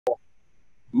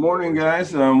Morning,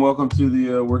 guys. Welcome to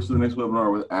the Works of the Next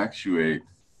webinar with Actuate.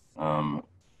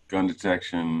 Gun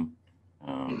detection,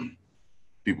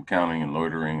 people counting and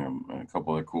loitering, and a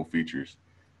couple other cool features.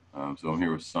 So I'm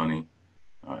here with Sonny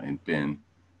and Ben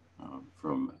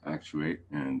from Actuate,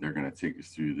 and they're going to take us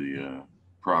through the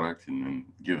product and then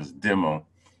give us a demo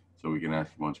so we can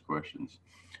ask a bunch of questions.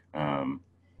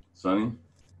 Sonny,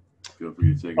 feel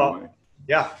free to take it away.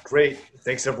 Yeah, great.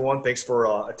 Thanks, everyone. Thanks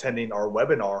for attending our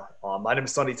webinar. My name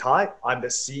is Sonny Tai. I'm the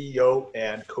CEO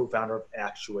and co-founder of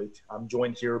Actuate. I'm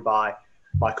joined here by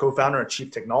my co-founder and chief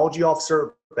technology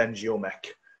officer, Ben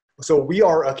Ziomek. So we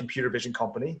are a computer vision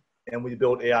company, and we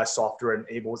build AI software that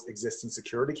enables existing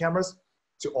security cameras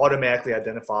to automatically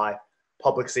identify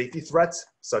public safety threats,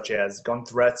 such as gun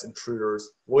threats,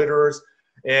 intruders, loiterers,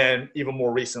 and even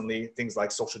more recently, things like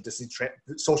social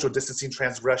distancing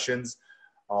transgressions,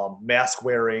 mask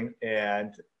wearing,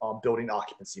 and building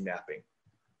occupancy mapping.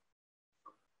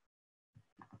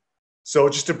 So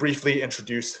just to briefly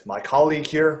introduce my colleague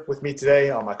here with me today,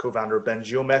 my co-founder Ben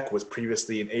Ziomek was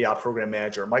previously an AI program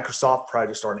manager at Microsoft prior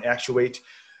to starting Actuate.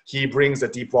 He brings a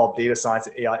deep well of data science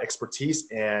and AI expertise,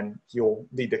 and he'll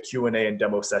lead the Q&A and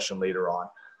demo session later on.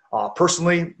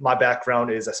 Personally, my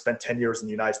background is I spent 10 years in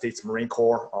the United States Marine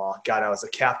Corps, got out as a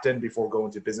captain before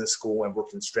going to business school and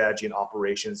worked in strategy and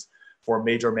operations for a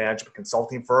major management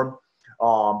consulting firm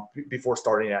before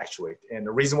starting Actuate. And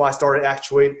the reason why I started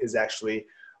Actuate is actually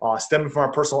stemming from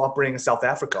our personal upbringing in South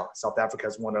Africa. South Africa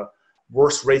has one of the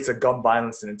worst rates of gun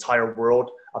violence in the entire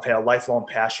world. I've had a lifelong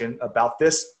passion about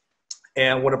this.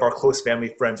 And one of our close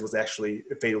family friends was actually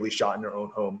fatally shot in their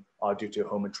own home due to a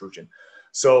home intrusion.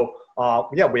 So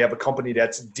yeah, we have a company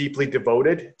that's deeply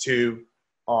devoted to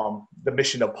the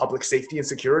mission of public safety and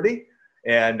security.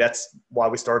 And that's why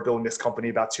we started building this company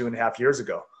about 2.5 years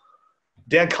ago.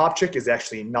 Dan Kopchik is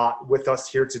actually not with us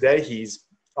here today. He's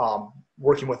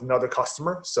working with another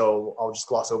customer, so I'll just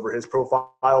gloss over his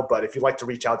profile. But if you'd like to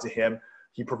reach out to him,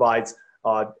 he provides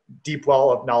deep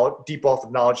wealth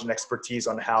of knowledge and expertise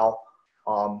on how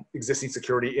existing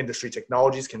security industry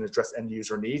technologies can address end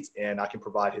user needs, and I can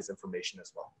provide his information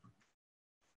as well.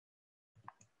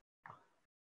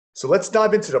 So let's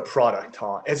dive into the product.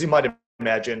 As you might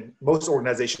imagine, most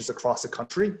organizations across the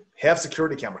country have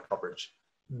security camera coverage,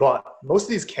 but most of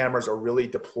these cameras are really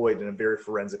deployed in a very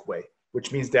forensic way,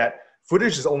 which means that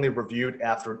footage is only reviewed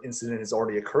after an incident has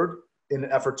already occurred in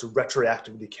an effort to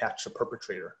retroactively catch the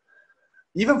perpetrator.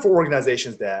 Even for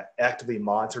organizations that actively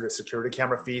monitor the security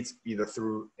camera feeds, either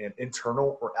through an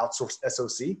internal or outsourced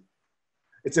SOC,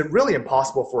 it's really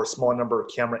impossible for a small number of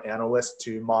camera analysts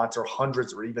to monitor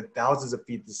hundreds or even thousands of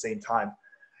feeds at the same time.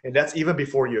 And that's even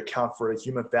before you account for a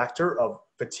human factor of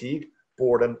fatigue,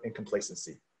 boredom, and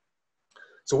complacency.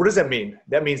 So what does that mean?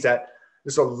 That means that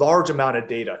there's a large amount of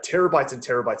data, terabytes and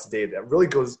terabytes of data that really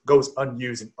goes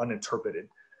unused and uninterpreted.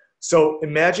 So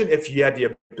imagine if you had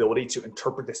the ability to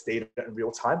interpret this data in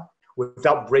real time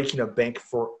without breaking a bank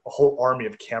for a whole army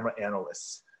of camera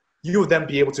analysts. You would then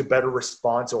be able to better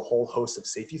respond to a whole host of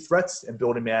safety threats and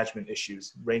building management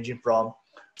issues, ranging from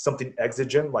something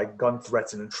exigent like gun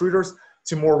threats and intruders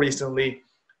to more recently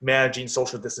managing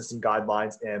social distancing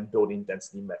guidelines and building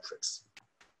density metrics.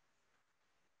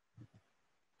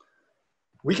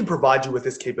 We can provide you with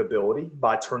this capability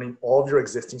by turning all of your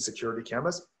existing security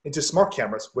cameras into smart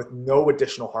cameras with no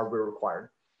additional hardware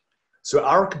required. So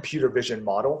our computer vision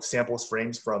model samples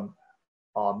frames from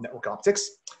Network Optix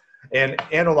and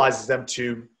analyzes them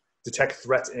to detect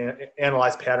threats and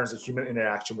analyze patterns of human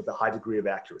interaction with a high degree of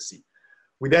accuracy.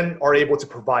 We then are able to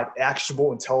provide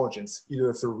actionable intelligence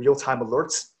either through real-time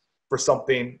alerts for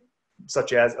something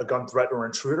such as a gun threat or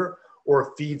intruder,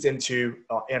 or feeds into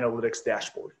analytics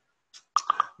dashboard.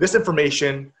 This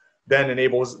information then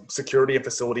enables security and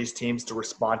facilities teams to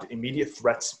respond to immediate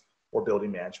threats or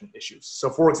building management issues. So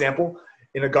for example,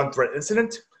 in a gun threat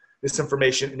incident, this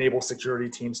information enables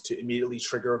security teams to immediately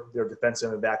trigger their defense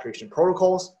and evacuation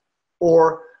protocols,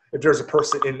 or if there's a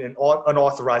person in an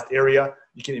unauthorized area,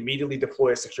 you can immediately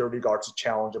deploy a security guard to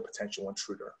challenge a potential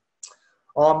intruder.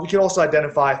 You can also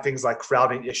identify things like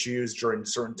crowding issues during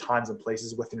certain times and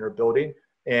places within your building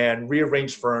and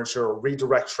rearrange furniture or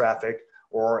redirect traffic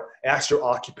or ask your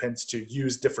occupants to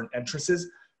use different entrances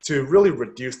to really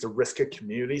reduce the risk of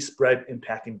community spread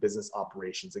impacting business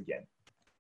operations again.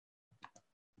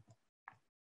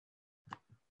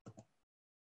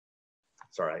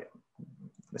 Sorry, I'm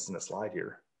missing a slide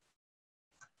here.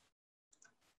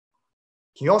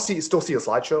 Can you all still see a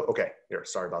slideshow? Okay, here,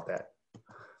 sorry about that.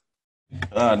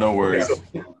 No worries. Okay,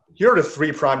 so here are the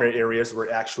 3 primary areas where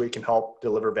Actuate can help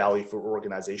deliver value for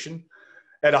organization.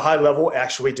 At a high level,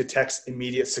 Actuate detects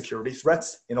immediate security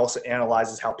threats and also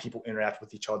analyzes how people interact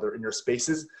with each other in your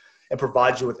spaces and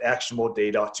provides you with actionable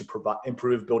data to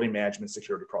improve building management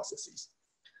security processes.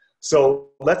 So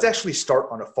let's actually start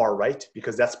on the far right,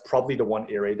 because that's probably the one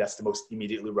area that's the most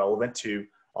immediately relevant to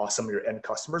some of your end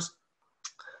customers.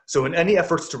 So in any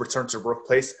efforts to return to the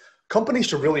workplace, companies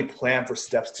should really plan for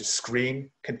steps to screen,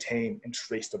 contain, and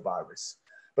trace the virus.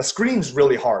 But screening is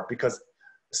really hard because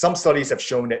some studies have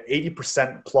shown that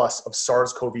 80% plus of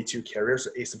SARS-CoV-2 carriers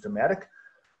are asymptomatic.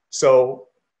 So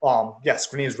yeah,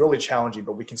 screening is really challenging,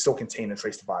 but we can still contain and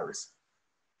trace the virus.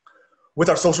 With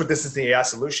our social distancing AI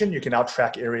solution, you can now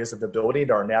track areas of the building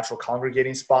that are natural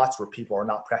congregating spots where people are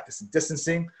not practicing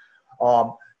distancing.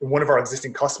 In one of our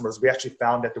existing customers, we actually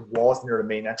found that the walls near the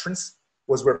main entrance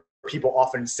was where people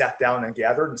often sat down and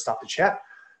gathered and stopped to chat.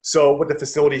 So what the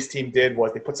facilities team did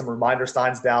was they put some reminder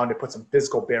signs down, they put some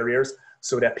physical barriers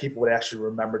so that people would actually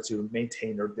remember to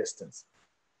maintain their distance.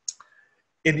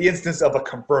 In the instance of a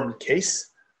confirmed case,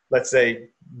 let's say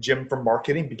Jim from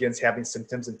marketing begins having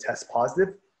symptoms and tests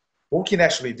positive, what we can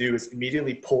actually do is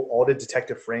immediately pull all the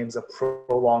detected frames of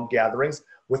prolonged gatherings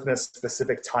within a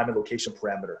specific time and location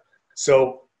parameter.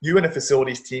 So you and the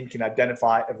facilities team can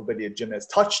identify everybody that Jim has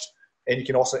touched, and you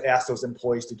can also ask those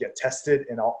employees to get tested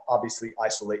and obviously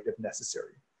isolate if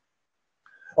necessary.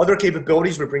 Other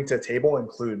capabilities we bring to the table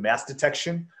include mask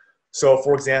detection. So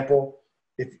for example,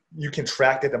 if you can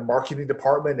track that the marketing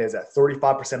department is at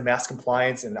 35% mask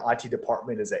compliance and the IT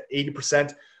department is at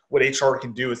 80%, what HR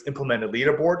can do is implement a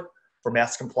leaderboard for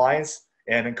mask compliance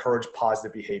and encourage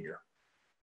positive behavior.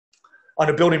 On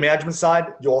the building management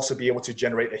side, you'll also be able to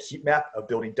generate a heat map of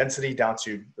building density down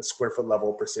to the square foot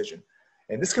level of precision.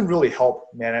 And this can really help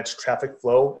manage traffic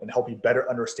flow and help you better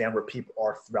understand where people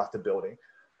are throughout the building.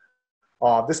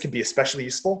 This can be especially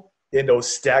useful in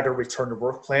those staggered return to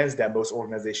work plans that most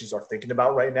organizations are thinking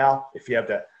about right now. If you have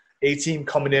the A team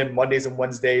coming in Mondays and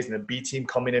Wednesdays and the B team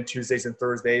coming in Tuesdays and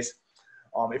Thursdays,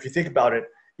 if you think about it,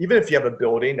 even if you have a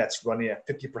building that's running at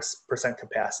 50%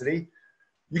 capacity,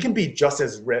 you can be just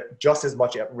as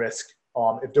much at risk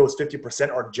if those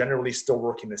 50% are generally still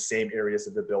working the same areas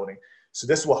of the building. So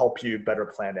this will help you better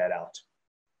plan that out.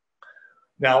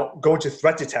 Now, going to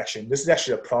threat detection, this is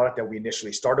actually a product that we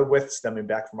initially started with, stemming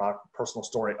back from our personal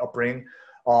story and upbringing.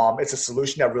 It's a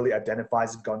solution that really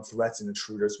identifies gun threats and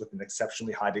intruders with an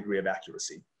exceptionally high degree of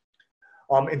accuracy.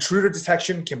 Intruder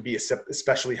detection can be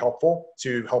especially helpful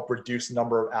to help reduce the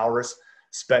number of hours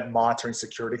spent monitoring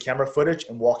security camera footage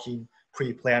and walking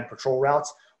pre-planned patrol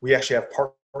routes. We actually have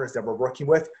partners that we're working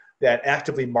with that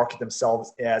actively market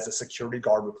themselves as a security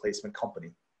guard replacement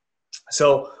company.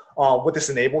 So what this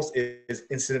enables is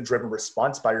incident-driven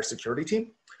response by your security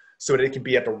team so that it can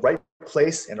be at the right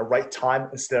place and the right time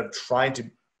instead of trying to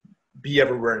be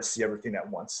everywhere and see everything at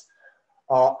once.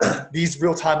 These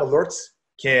real-time alerts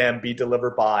can be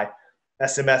delivered by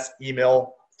SMS,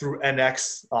 email, through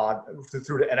NX,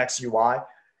 through the NX UI,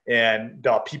 and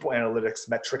the people analytics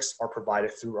metrics are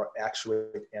provided through our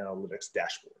Actuate Analytics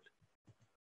dashboard.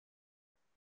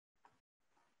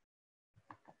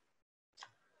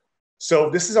 So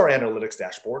this is our analytics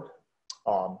dashboard.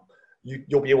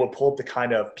 You'll be able to pull up the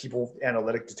kind of people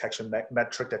analytic detection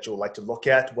metric that you'll like to look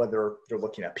at, whether you're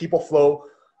looking at people flow,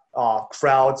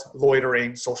 crowds,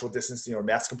 loitering, social distancing, or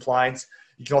mask compliance.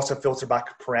 You can also filter by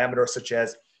parameters such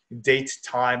as date,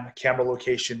 time, camera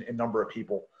location, and number of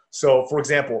people. So for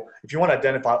example, if you want to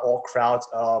identify all crowds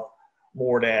of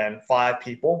more than 5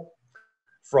 people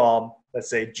from, let's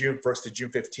say, June 1st to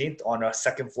June 15th on a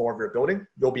second floor of your building,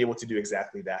 you'll be able to do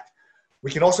exactly that. We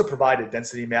can also provide a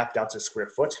density map down to square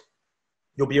foot.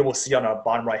 You'll be able to see on the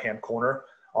bottom right-hand corner,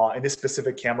 in this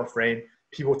specific camera frame,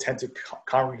 people tend to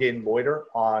congregate and loiter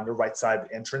on the right side of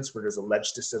the entrance where there's a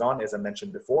ledge to sit on, as I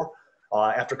mentioned before,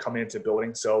 after coming into the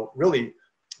building. So really,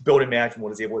 building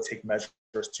management is able to take measures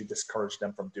to discourage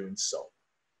them from doing so.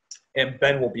 And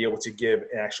Ben will be able to give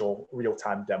an actual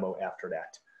real-time demo after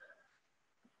that,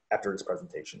 after this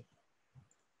presentation.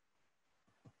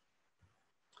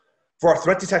 For our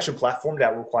threat detection platform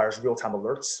that requires real-time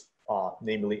alerts,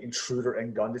 namely intruder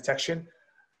and gun detection,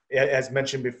 as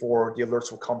mentioned before, the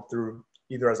alerts will come through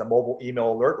either as a mobile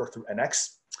email alert or through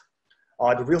NX.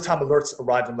 The real-time alerts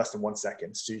arrive in less than 1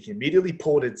 second, so you can immediately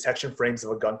pull the detection frames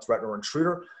of a gun threat or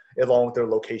intruder along with their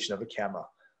location of the camera.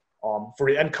 For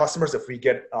the end customers, if we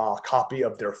get a copy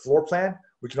of their floor plan,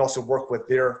 we can also work with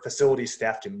their facility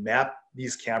staff to map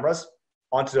these cameras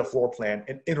onto the floor plan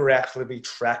and interactively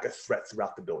track a threat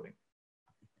throughout the building.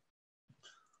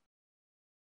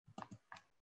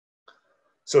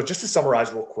 So just to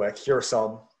summarize real quick, here are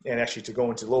some, and actually to go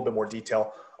into a little bit more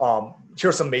detail, here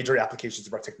are some major applications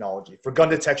of our technology. For gun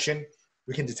detection,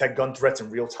 We can detect gun threats in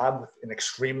real time with an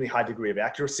extremely high degree of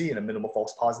accuracy and a minimal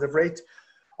false positive rate.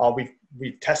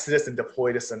 We've tested this and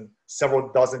deployed this in several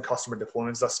dozen customer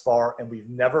deployments thus far, and we've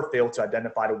never failed to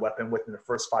identify a weapon within the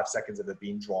first 5 seconds of it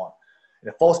being drawn.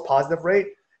 And the false positive rate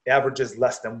averages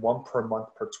less than 1 per month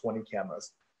per 20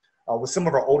 cameras. With some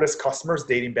of our oldest customers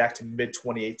dating back to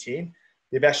mid-2018,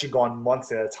 they've actually gone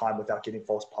months at a time without getting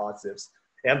false positives.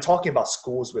 And I'm talking about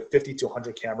schools with 50 to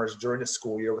 100 cameras during the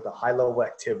school year with a high level of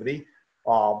activity,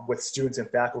 with students and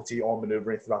faculty all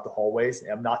maneuvering throughout the hallways.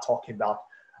 And I'm not talking about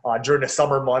during the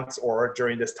summer months or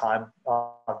during this time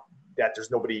that there's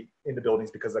nobody in the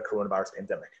buildings because of the coronavirus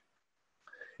pandemic.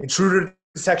 Intruder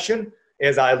detection,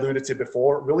 as I alluded to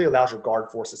before, really allows your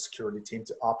guard forces security team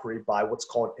to operate by what's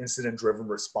called incident-driven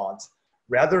response,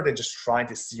 rather than just trying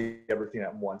to see everything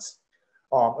at once.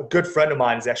 A good friend of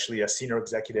mine is actually a senior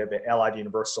executive at Allied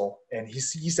Universal, and he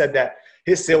said that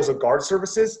his sales of guard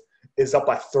services is up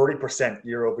by 30%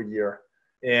 year over year.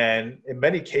 And in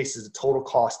many cases, the total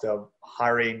cost of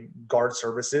hiring guard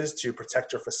services to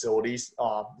protect your facilities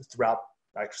throughout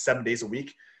like 7 days a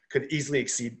week could easily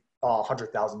exceed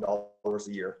 $100,000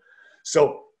 a year.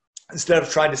 So instead of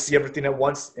trying to see everything at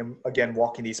once and again,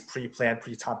 walking these pre-planned,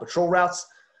 pre-timed patrol routes,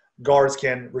 guards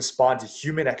can respond to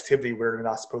human activity where they're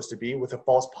not supposed to be with a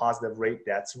false positive rate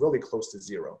that's really close to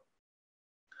zero.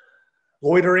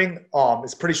 Loitering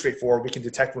is pretty straightforward. We can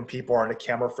detect when people are in a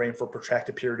camera frame for a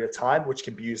protracted period of time, which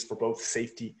can be used for both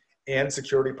safety and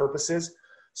security purposes.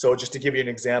 So just to give you an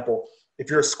example, if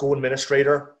you're a school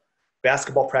administrator,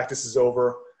 basketball practice is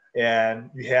over, and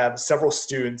you have several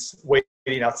students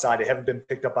waiting outside. They haven't been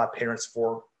picked up by parents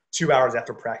for 2 hours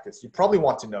after practice. You probably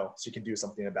want to know so you can do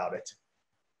something about it.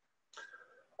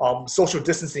 Social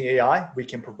distancing AI, we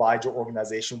can provide your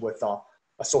organization with a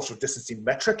social distancing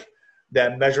metric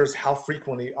that measures how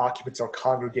frequently occupants are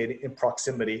congregating in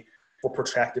proximity for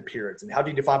protracted periods. And how do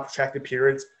you define protracted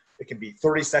periods? It can be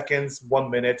 30 seconds, 1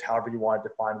 minute, however you want to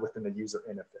define within the user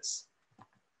interface.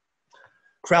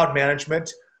 Crowd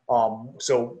management.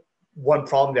 So one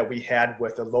problem that we had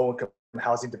with the low-income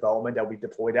housing development that we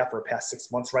deployed at for the past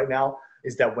 6 months right now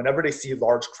is that whenever they see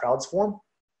large crowds form,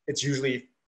 it's usually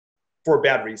for a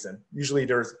bad reason. Usually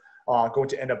there's going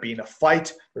to end up being a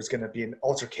fight. There's going to be an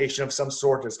altercation of some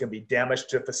sort. There's going to be damage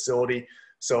to the facility.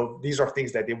 So these are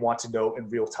things that they want to know in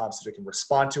real time so they can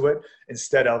respond to it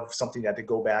instead of something that they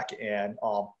go back and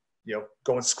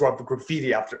go and scrub the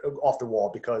graffiti off the wall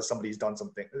because somebody's done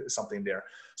something there.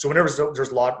 So whenever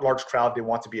there's a large crowd, they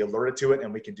want to be alerted to it,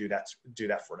 and we can do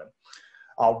that for them.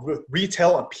 With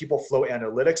retail and people flow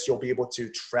analytics, you'll be able to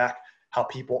track how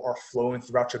people are flowing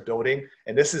throughout your building.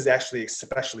 And this is actually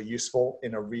especially useful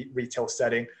in a retail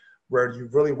setting where you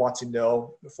really want to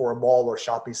know for a mall or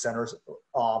shopping centers,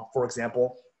 for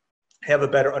example, have a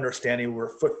better understanding where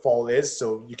footfall is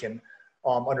so you can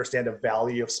understand the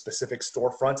value of specific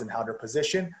storefronts and how they're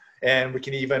positioned. And we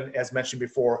can even, as mentioned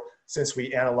before, since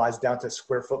we analyze down to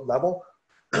square foot level,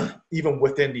 even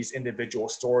within these individual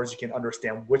stores, you can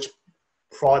understand which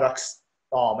products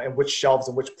and which shelves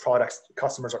and which products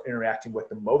customers are interacting with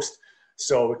the most.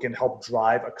 So it can help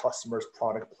drive a customer's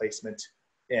product placement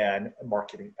and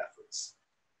marketing efforts.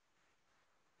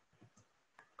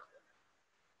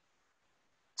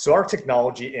 So our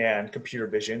technology and computer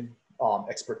vision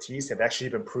expertise have actually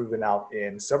been proven out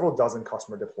in several dozen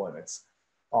customer deployments.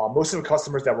 Most of the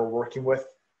customers that we're working with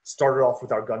started off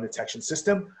with our gun detection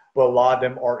system, but a lot of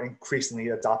them are increasingly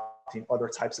adopting other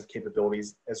types of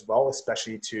capabilities as well,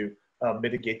 especially to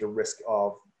mitigate the risk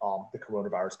of the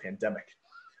coronavirus pandemic.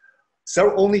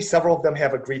 So only several of them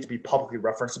have agreed to be publicly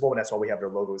referenceable, and that's why we have their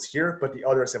logos here, but the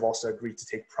others have also agreed to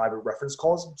take private reference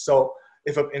calls. So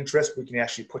if of interest, we can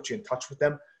actually put you in touch with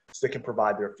them so they can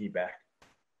provide their feedback.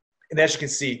 And as you can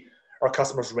see, our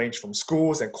customers range from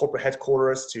schools and corporate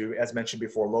headquarters to, as mentioned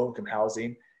before, low-income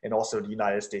housing and also the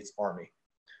United States Army.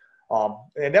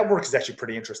 And that work is actually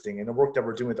pretty interesting. And the work that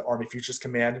we're doing with the Army Futures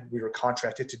Command, we were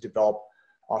contracted to develop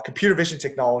computer vision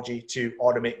technology to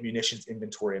automate munitions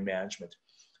inventory and management.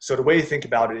 So the way to think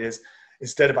about it is,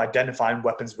 instead of identifying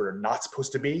weapons where they're not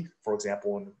supposed to be, for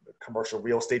example, in commercial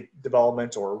real estate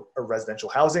development or residential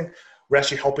housing, we're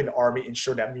actually helping the Army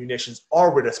ensure that munitions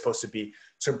are where they're supposed to be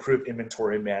to improve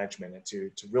inventory management and to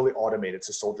really automate it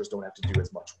so soldiers don't have to do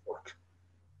as much work.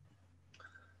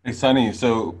 Hey, Sonny,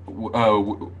 so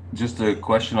just a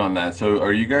question on that. So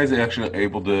are you guys actually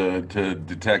able to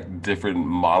detect different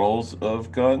models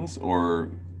of guns,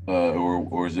 or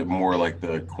is it more like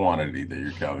the quantity that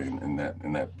you're counting in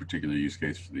that particular use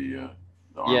case for the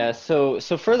Army? Yeah, so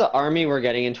for the Army, we're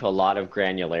getting into a lot of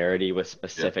granularity with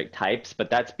specific types, but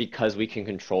that's because we can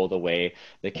control the way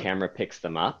the camera picks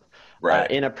them up.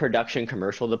 Right. In a production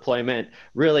commercial deployment,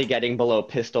 really getting below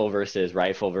pistol versus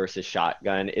rifle versus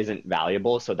shotgun isn't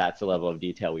valuable. So that's the level of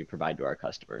detail we provide to our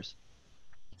customers.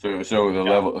 So the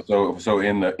level, so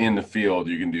in the field,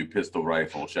 you can do pistol,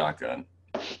 rifle, shotgun.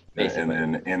 Basically.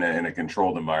 And then in a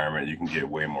controlled environment, you can get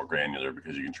way more granular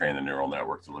because you can train the neural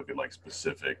network to look at like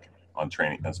specific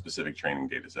training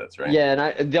data sets, right?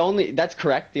 Yeah, and that's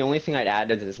correct. The only thing I'd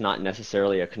add is it's not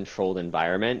necessarily a controlled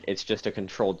environment. It's just a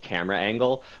controlled camera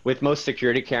angle. With most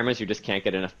security cameras, you just can't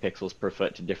get enough pixels per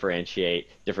foot to differentiate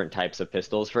different types of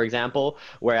pistols, for example.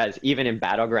 Whereas even in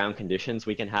battleground conditions,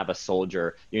 we can have a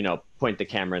soldier, point the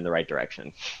camera in the right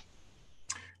direction.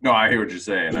 No, I hear what you're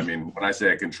saying. I mean, when I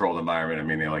say a controlled environment, I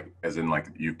mean like as in like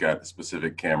you've got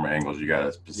specific camera angles, you got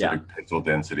a specific pixel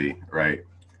density, right?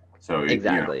 So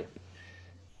exactly.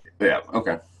 Yeah.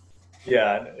 Okay.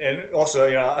 Yeah, and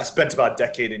also, I spent about a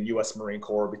decade in U.S. Marine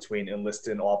Corps between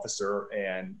enlisted and officer,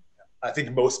 and I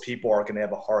think most people are going to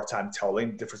have a hard time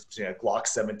telling the difference between a Glock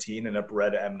 17 and a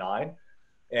Beretta M9,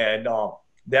 and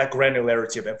that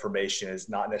granularity of information is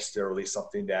not necessarily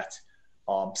something that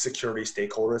security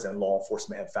stakeholders and law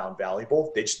enforcement have found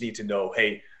valuable. They just need to know,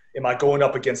 hey, am I going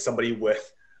up against somebody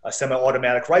with a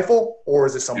semi-automatic rifle, or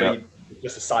is it somebody with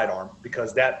just a sidearm?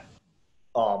 Because that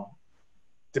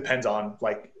depends on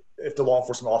like if the law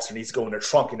enforcement officer needs to go in their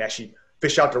trunk and actually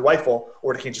fish out their rifle,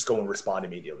 or they can just go and respond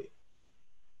immediately.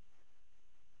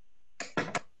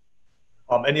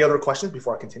 Any other questions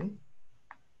before I continue?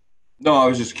 No, I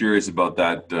was just curious about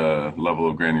that level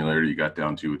of granularity you got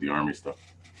down to with the Army stuff.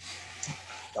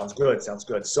 Sounds good. Sounds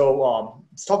good. So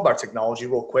let's talk about our technology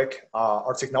real quick.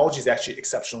 Our technology is actually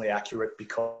exceptionally accurate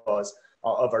because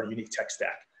of our unique tech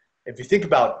stack. If you think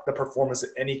about the performance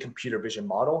of any computer vision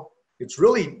model, it's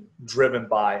really driven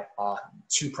by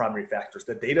two primary factors: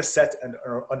 the data set and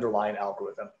underlying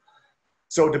algorithm.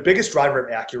 So the biggest driver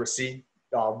of accuracy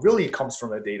really comes from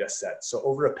the data set. So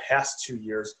over the past 2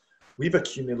 years, we've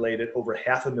accumulated over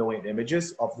 500,000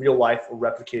 images of real life or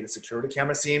replicated security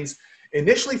camera scenes,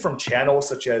 initially from channels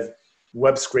such as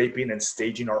web scraping and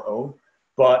staging our own.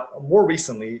 But more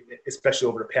recently, especially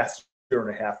over the past year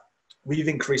and a half, we've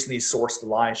increasingly sourced the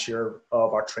lion's share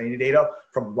of our training data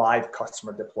from live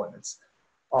customer deployments.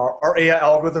 Our AI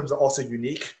algorithms are also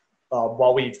unique.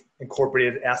 While we've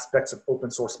incorporated aspects of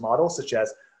open source models such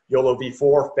as YOLO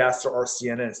v4, faster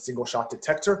RCN, and single shot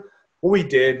detector,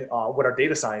 what our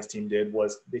data science team did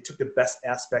was they took the best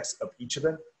aspects of each of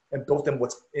them and built them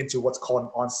into what's called an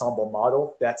ensemble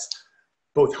model that's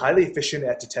both highly efficient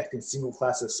at detecting single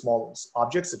classes of small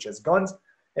objects such as guns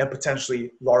and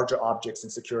potentially larger objects in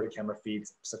security camera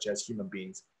feeds such as human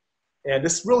beings. And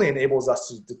this really enables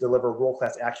us to deliver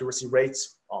world-class accuracy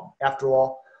rates. After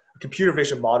all, a computer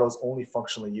vision model is only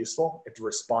functionally useful if the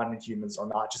responding humans are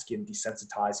not just getting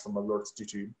desensitized from alerts due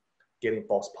to getting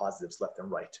false positives left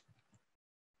and right.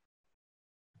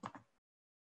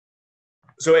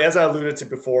 So as I alluded to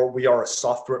before, we are a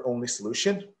software-only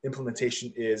solution.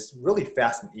 Implementation is really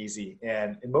fast and easy,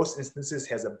 and in most instances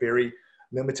has a very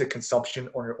limited consumption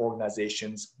on your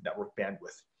organization's network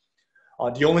bandwidth.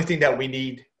 The only thing that we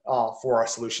need for our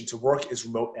solution to work is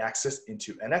remote access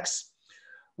into NX,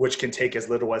 which can take as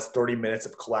little as 30 minutes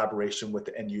of collaboration with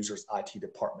the end user's IT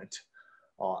department.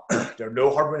 There are no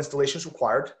hardware installations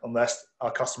required unless a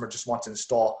customer just wants to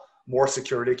install more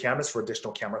security cameras for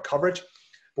additional camera coverage.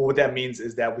 But what that means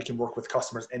is that we can work with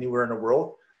customers anywhere in the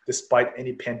world, despite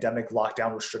any pandemic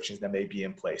lockdown restrictions that may be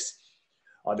in place.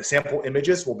 The sample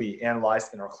images will be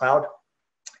analyzed in our cloud,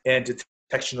 and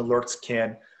detection alerts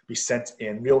can be sent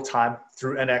in real time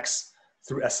through NX,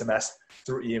 through SMS,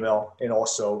 through email, and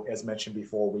also, as mentioned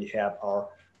before, we have our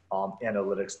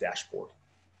analytics dashboard.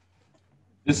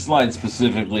 This slide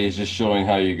specifically is just showing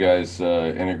how you guys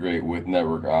integrate with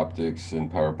Network Optix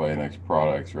and powered by NX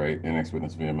products, right? NX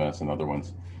Witness VMS and other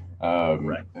ones.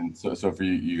 Right. And so for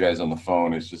you guys on the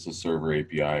phone, it's just a server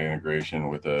API integration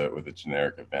with the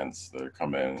generic events that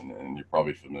come in, and you're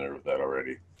probably familiar with that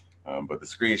already. But the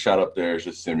screenshot up there is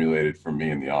just simulated from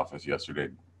me in the office yesterday,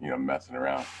 messing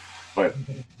around. But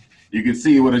you can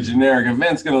see what a generic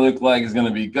event's going to look like. It's going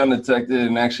to be gun detected.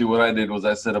 And actually what I did was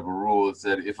I set up a rule that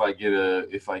said if I get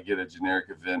a generic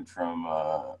event from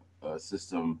a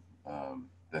system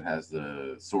that has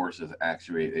the source as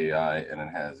Actuate AI and it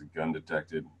has gun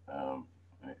detected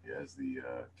as the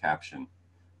caption,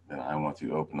 then I want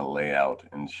to open a layout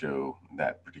and show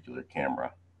that particular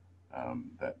camera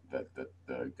that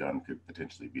the gun could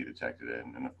potentially be detected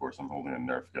in. And of course I'm holding a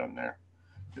Nerf gun there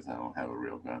because I don't have a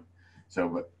real gun.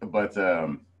 So, but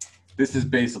this is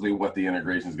basically what the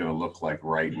integration is going to look like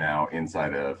right now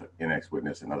inside of NX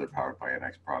Witness and other powered by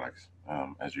NX products,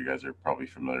 as you guys are probably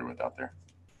familiar with out there.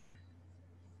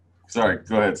 Sorry,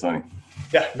 go ahead, Sonny.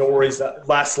 Yeah, no worries.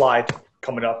 Last slide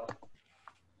coming up.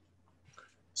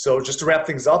 So just to wrap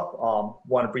things up,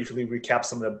 want to briefly recap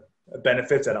some of the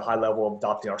benefits at a high level of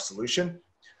adopting our solution.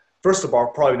 First of all,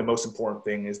 probably the most important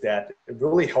thing is that it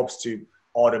really helps to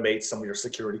automate some of your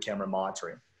security camera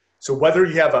monitoring. So whether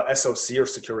you have a SOC or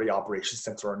security operations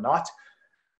center or not,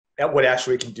 what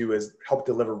Actuate can do is help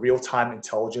deliver real-time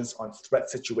intelligence on threat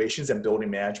situations and building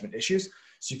management issues,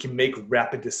 so you can make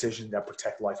rapid decisions that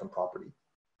protect life and property.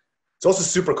 It's also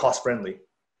super cost-friendly.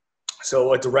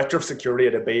 So a director of security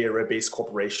at a Bay Area-based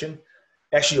corporation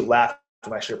actually laughed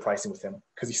when I shared pricing with him,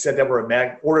 because he said that we're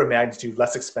order of magnitude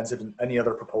less expensive than any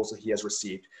other proposal he has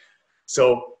received.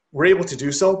 So we're able to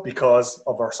do so because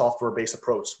of our software-based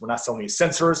approach. We're not selling you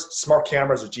sensors, smart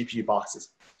cameras, or GPU boxes.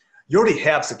 You already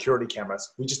have security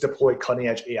cameras. We just deploy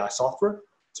cutting-edge AI software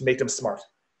to make them smart.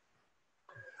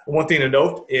 One last thing to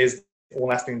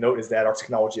note is that our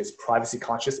technology is privacy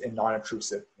conscious and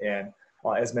non-intrusive. And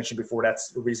as mentioned before, that's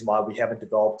the reason why we haven't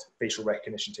developed facial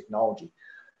recognition technology.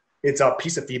 It's a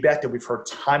piece of feedback that we've heard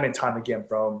time and time again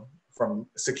from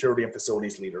security and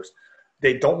facilities leaders.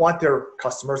 They don't want their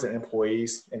customers and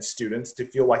employees and students to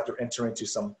feel like they're entering into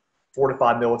some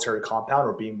fortified military compound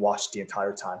or being watched the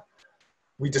entire time.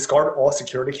 We discard all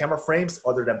security camera frames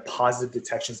other than positive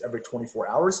detections every 24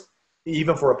 hours.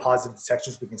 Even for a positive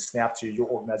detections, we can snap to your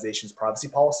organization's privacy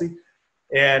policy.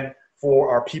 And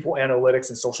for our people analytics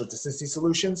and social distancing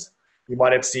solutions, you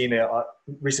might have seen a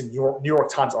recent New York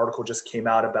Times article just came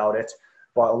out about it,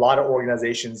 but a lot of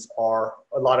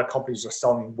companies are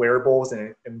selling wearables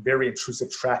and very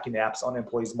intrusive tracking apps on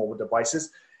employees' mobile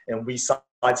devices. And we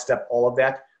sidestep all of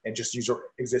that and just use our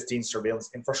existing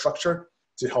surveillance infrastructure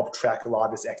to help track a lot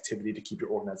of this activity to keep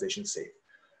your organization safe.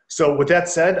 So with that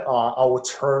said, I will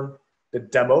turn the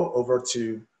demo over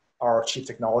to our Chief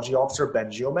Technology Officer, Ben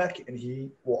Ziomek, and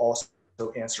he will also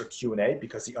answer Q&A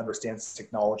because he understands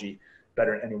technology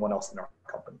better than anyone else in our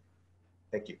company.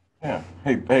 Thank you. Yeah.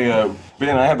 Hey, Ben,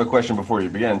 I have a question before you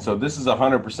begin. So this is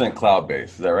 100%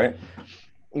 cloud-based, is that right?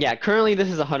 Yeah, currently this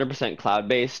is 100%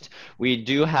 cloud-based. We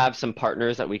do have some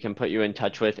partners that we can put you in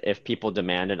touch with if people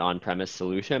demand an on-premise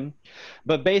solution.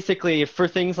 But basically, for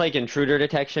things like intruder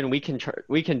detection, we can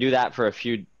do that for a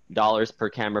few dollars per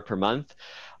camera per month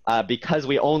because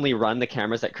we only run the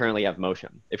cameras that currently have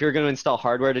motion. If you're going to install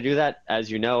hardware to do that,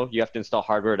 as you know, you have to install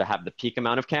hardware to have the peak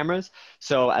amount of cameras.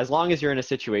 So as long as you're in a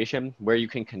situation where you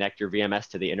can connect your VMS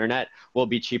to the internet, we'll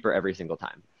be cheaper every single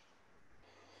time.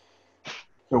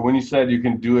 So when you said you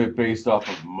can do it based off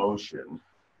of motion,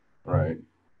 right?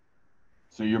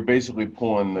 So you're basically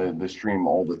pulling the stream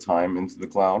all the time into the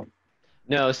cloud?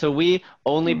 No, so we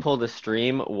only pull the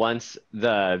stream once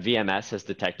the VMS has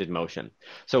detected motion.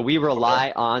 So we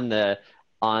rely on the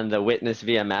witness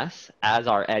VMS as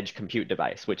our edge compute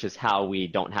device, which is how we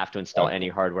don't have to install any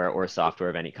hardware or software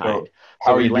of any kind.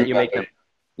 So we let you make them.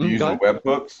 You using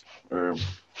webhooks or?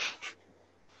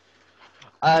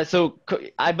 So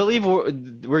I believe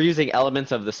we're using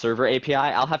elements of the server API.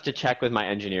 I'll have to check with my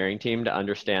engineering team to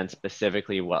understand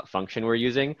specifically what function we're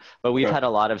using, but we've had a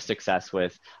lot of success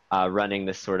with running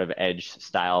this sort of edge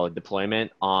style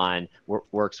deployment on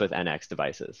Works with NX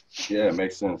devices. Yeah, it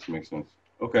makes sense,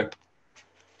 Okay,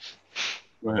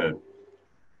 go ahead.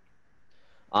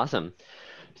 Awesome.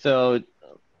 So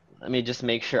let me just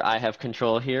make sure I have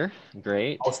control here.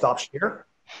 Great. I'll stop share.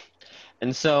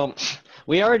 And so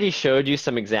we already showed you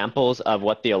some examples of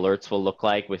what the alerts will look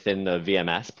like within the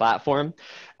VMS platform.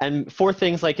 And for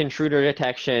things like intruder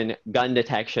detection, gun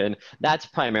detection, that's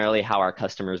primarily how our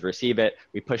customers receive it.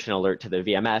 We push an alert to the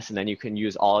VMS, and then you can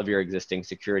use all of your existing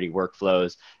security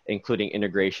workflows, including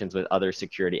integrations with other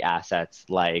security assets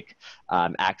like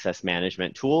access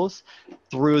management tools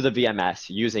through the VMS,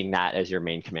 using that as your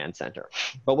main command center.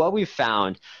 But what we've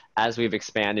found as we've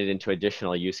expanded into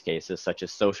additional use cases such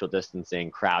as social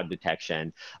distancing, crowd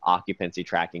detection, occupancy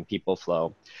tracking, people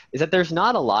flow, is that there's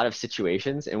not a lot of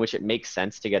situations in which it makes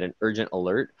sense to get an urgent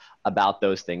alert about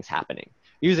those things happening.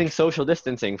 Using social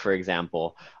distancing, for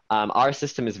example, our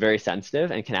system is very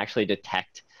sensitive and can actually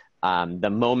detect the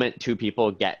moment two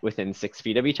people get within 6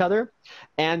 feet of each other.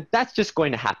 And that's just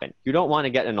going to happen. You don't want to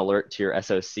get an alert to your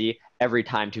SOC every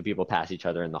time two people pass each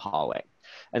other in the hallway.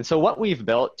 And so what we've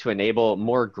built to enable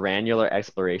more granular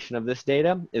exploration of this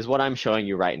data is what I'm showing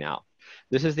you right now.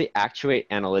 This is the Actuate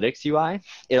Analytics UI.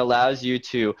 It allows you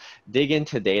to dig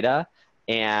into data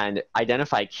and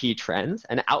identify key trends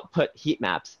and output heat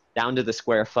maps down to the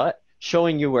square foot,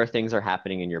 showing you where things are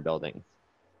happening in your building.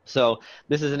 So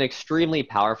this is an extremely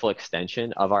powerful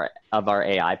extension of our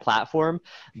AI platform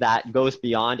that goes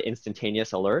beyond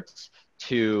instantaneous alerts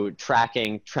to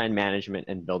tracking trend management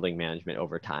and building management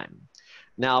over time.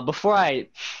 Now, before I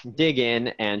dig in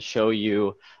and show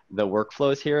you the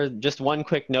workflows here, just one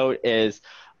quick note is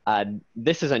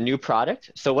this is a new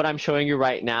product. So what I'm showing you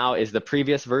right now is the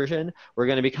previous version. We're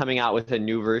going to be coming out with a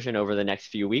new version over the next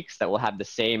few weeks that will have the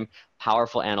same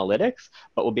powerful analytics,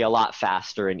 but will be a lot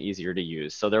faster and easier to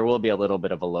use. So there will be a little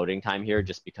bit of a loading time here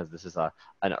just because this is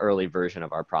an early version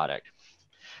of our product.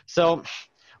 So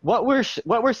what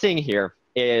we're seeing here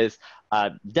is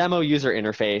a demo user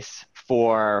interface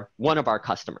for one of our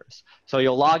customers. So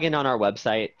you'll log in on our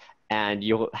website and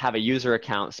you'll have a user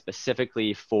account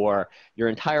specifically for your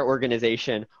entire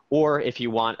organization, or if you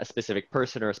want a specific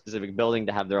person or a specific building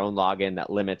to have their own login that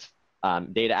limits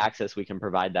data access, we can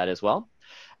provide that as well.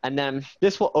 And then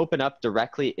this will open up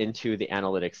directly into the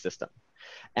analytics system.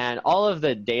 And all of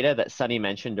the data that Sunny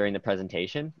mentioned during the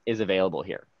presentation is available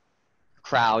here.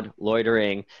 Crowd,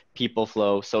 loitering, people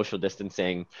flow, social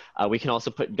distancing. We can also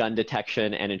put gun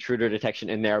detection and intruder detection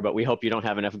in there, but we hope you don't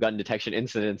have enough gun detection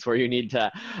incidents where you need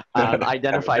to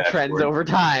identify trends over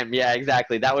time. Yeah,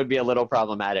 exactly. That would be a little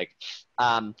problematic.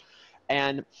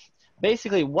 And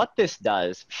basically what this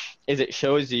does is it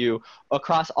shows you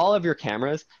across all of your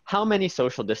cameras, how many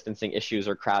social distancing issues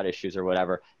or crowd issues or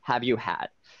whatever have you had.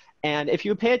 And if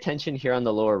you pay attention here on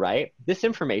the lower right, this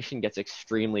information gets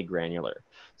extremely granular.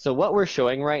 So what we're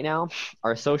showing right now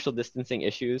are social distancing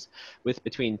issues with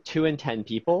between 2 and 10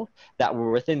 people that were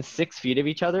within 6 feet of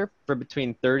each other for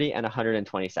between 30 and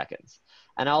 120 seconds.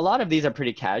 And a lot of these are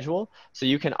pretty casual, so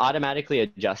you can automatically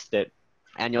adjust it.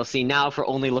 And you'll see now for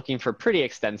only looking for pretty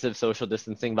extensive social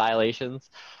distancing violations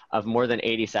of more than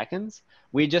 80 seconds,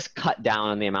 we just cut down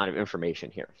on the amount of information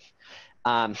here.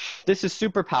 This is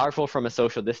super powerful from a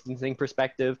social distancing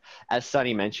perspective. As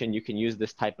Sunny mentioned, you can use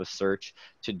this type of search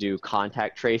to do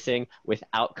contact tracing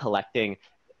without collecting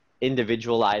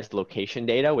individualized location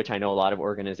data, which I know a lot of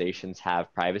organizations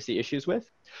have privacy issues with.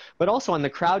 But also on the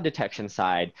crowd detection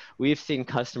side, we've seen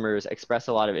customers express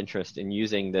a lot of interest in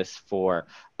using this for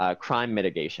crime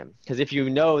mitigation. Because if you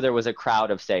know there was a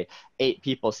crowd of, say, 8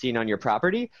 people seen on your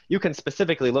property, you can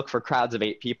specifically look for crowds of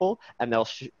 8 people, and they'll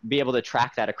be able to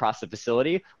track that across the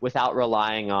facility without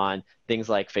relying on things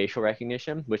like facial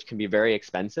recognition, which can be very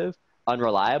expensive,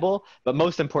 unreliable, but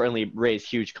most importantly, raise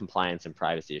huge compliance and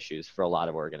privacy issues for a lot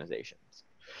of organizations.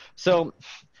 So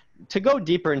to go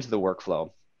deeper into the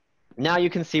workflow, now you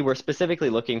can see we're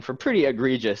specifically looking for pretty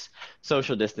egregious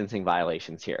social distancing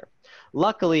violations here.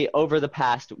 Luckily, over the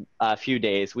past few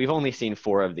days, we've only seen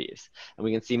 4 of these. And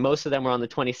we can see most of them were on the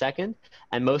 22nd,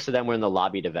 and most of them were in the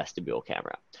lobby to vestibule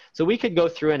camera. So we could go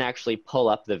through and actually pull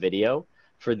up the video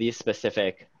for these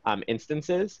specific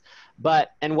instances.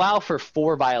 And while for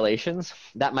 4 violations,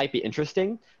 that might be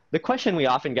interesting, the question we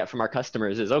often get from our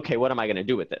customers is, okay, what am I going to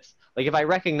do with this? Like if I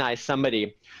recognize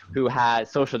somebody who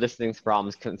has social distancing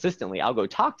problems consistently, I'll go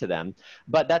talk to them,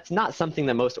 but that's not something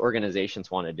that most organizations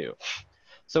want to do.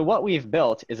 So what we've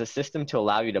built is a system to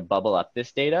allow you to bubble up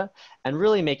this data and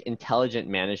really make intelligent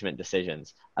management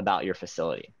decisions about your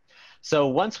facility. So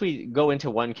once we go into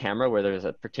one camera where there's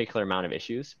a particular amount of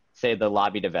issues, say the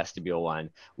lobby to vestibule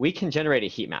one, we can generate a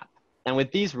heat map. And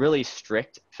with these really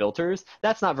strict filters,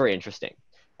 that's not very interesting.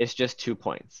 It's just 2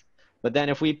 points. But then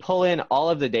if we pull in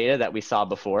all of the data that we saw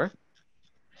before,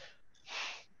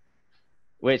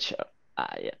 which,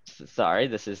 yeah, sorry,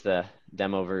 this is the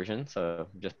demo version. So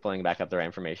just pulling back up the right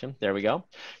information. There we go.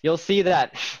 You'll see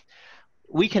that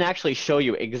we can actually show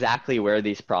you exactly where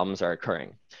these problems are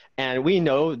occurring. And we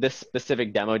know this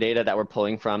specific demo data that we're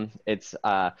pulling from. It's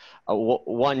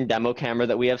one demo camera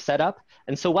that we have set up.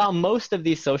 And so while most of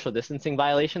these social distancing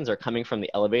violations are coming from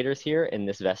the elevators here in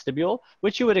this vestibule,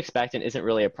 which you would expect and isn't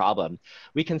really a problem,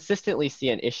 we consistently see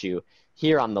an issue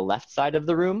here on the left side of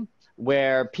the room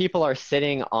where people are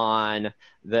sitting on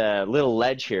the little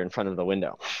ledge here in front of the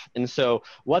window. And so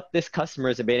what this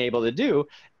customers have been able to do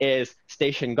is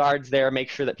station guards there, make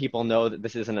sure that people know that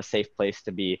this isn't a safe place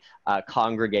to be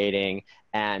congregating,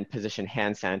 and position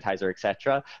hand sanitizer, et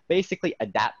cetera. Basically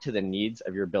adapt to the needs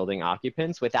of your building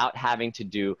occupants without having to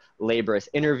do laborious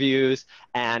interviews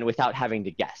and without having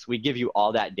to guess. We give you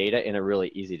all that data in a really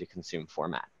easy to consume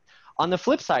format. On the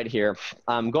flip side here,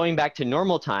 going back to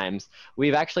normal times,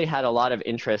 we've actually had a lot of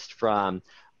interest from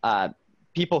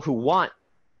people who want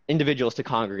individuals to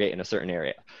congregate in a certain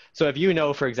area. So if you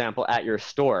know, for example, at your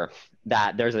store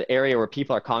that there's an area where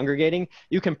people are congregating,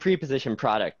 you can pre-position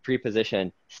product,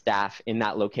 pre-position staff in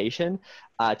that location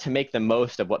to make the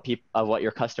most of what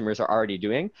your customers are already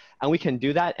doing. And we can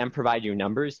do that and provide you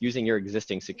numbers using your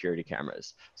existing security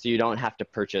cameras. So you don't have to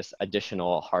purchase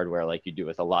additional hardware like you do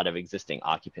with a lot of existing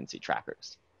occupancy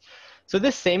trackers. So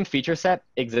this same feature set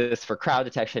exists for crowd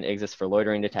detection, exists for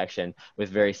loitering detection with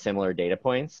very similar data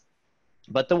points.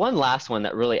 But the one last one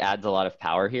that really adds a lot of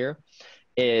power here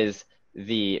is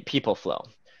the people flow.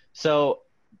 So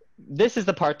this is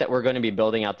the part that we're going to be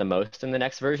building out the most in the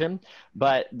next version.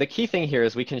 But the key thing here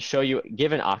is we can show you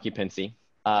given occupancy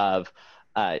of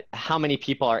how many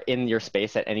people are in your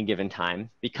space at any given time.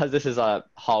 Because this is a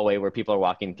hallway where people are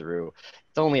walking through,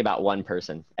 it's only about one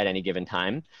person at any given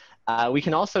time. We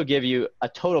can also give you a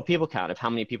total people count of how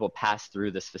many people pass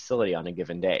through this facility on a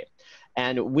given day.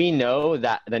 And we know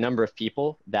that the number of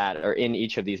people that are in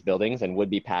each of these buildings and would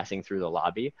be passing through the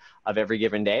lobby of every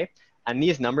given day. And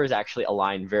these numbers actually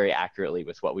align very accurately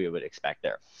with what we would expect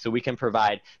there. So we can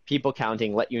provide people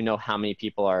counting, let you know how many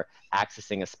people are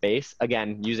accessing a space,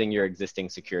 again, using your existing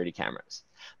security cameras.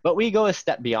 But we go a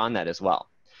step beyond that as well.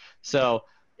 So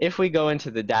if we go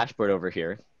into the dashboard over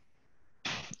here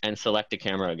and select a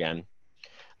camera again,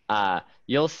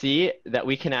 you'll see that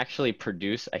we can actually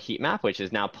produce a heat map, which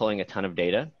is now pulling a ton of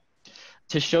data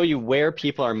to show you where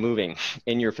people are moving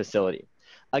in your facility.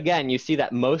 Again, you see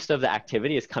that most of the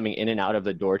activity is coming in and out of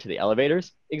the door to the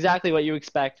elevators, exactly what you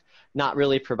expect, not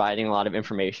really providing a lot of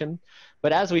information.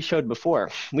 But as we showed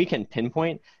before, we can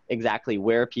pinpoint exactly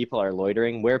where people are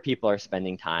loitering, where people are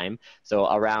spending time. So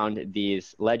around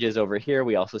these ledges over here,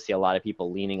 we also see a lot of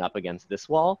people leaning up against this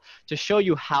wall to show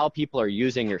you how people are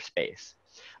using your space.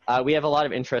 We have a lot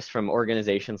of interest from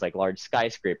organizations like large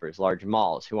skyscrapers, large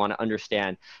malls, who want to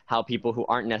understand how people who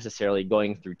aren't necessarily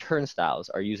going through turnstiles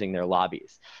are using their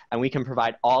lobbies. And we can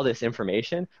provide all this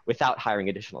information without hiring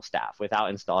additional staff, without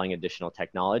installing additional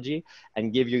technology,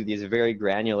 and give you these very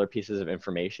granular pieces of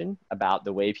information about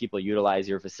the way people utilize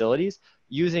your facilities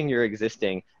using your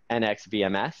existing NX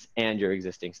VMS and your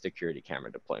existing security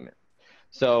camera deployment.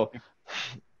 So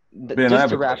Ben, just I have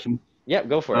to a wrap, question. yeah,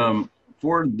 go for it.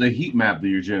 For the heat map that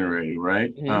you're generating,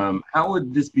 right? How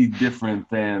would this be different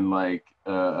than like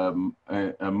a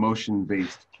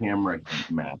motion-based camera heat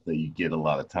map that you get a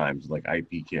lot of times, like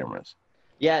IP cameras?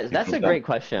 Yeah, that's a great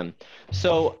question.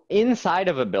 So inside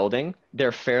of a building,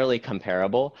 they're fairly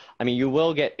comparable. I mean, you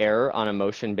will get error on a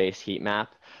motion-based heat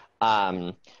map.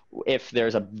 If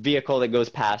there's a vehicle that goes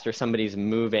past or somebody's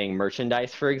moving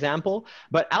merchandise, for example.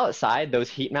 But outside, those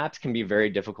heat maps can be very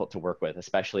difficult to work with,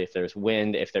 especially if there's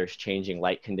wind, if there's changing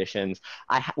light conditions.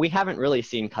 We haven't really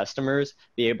seen customers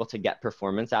be able to get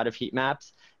performance out of heat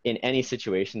maps in any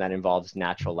situation that involves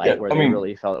natural light where they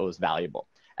really felt it was valuable.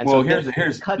 And well, so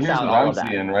here's cuts what out all I'm of that.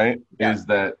 seeing, right? Yeah. Is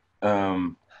that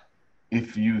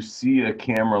if you see a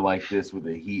camera like this with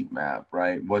a heat map,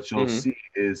 right? What you'll see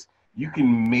is you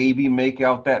can maybe make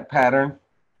out that pattern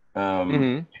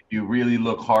if you really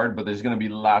look hard, but there's going to be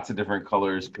lots of different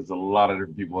colors because a lot of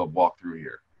different people have walked through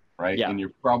here, right? Yeah. And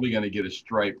you're probably going to get a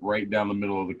stripe right down the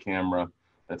middle of the camera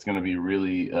that's going to be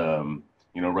really,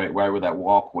 you know, right where that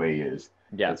walkway is.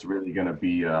 Yeah. That's really going to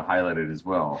be highlighted as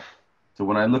well. So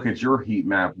when I look at your heat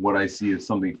map, what I see is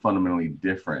something fundamentally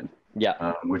different.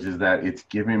 Yeah. Which is that it's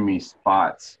giving me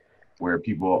spots where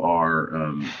people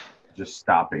are just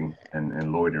stopping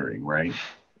and loitering, right?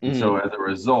 And so as a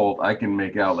result, I can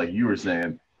make out, like you were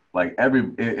saying, like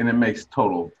and it makes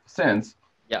total sense.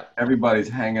 Yeah. Everybody's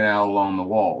hanging out along the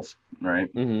walls, right?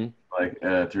 Like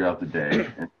throughout the day.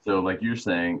 And so like you're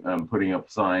saying, putting up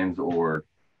signs or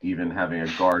even having a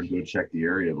guard go check the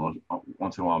area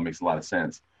once in a while makes a lot of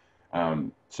sense.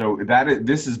 So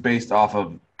this is based off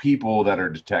of people that are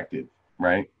detected,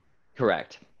 right?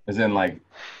 Correct. As in like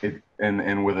it,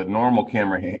 and with a normal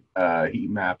camera heat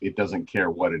map, it doesn't care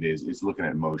what it is. It's looking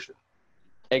at motion.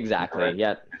 Exactly. Right?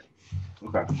 Yeah.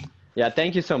 Okay. Yeah,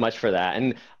 thank you so much for that.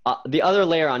 And the other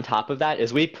layer on top of that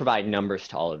is we provide numbers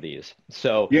to all of these.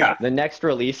 So the next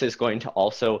release is going to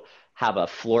also have a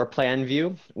floor plan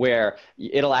view where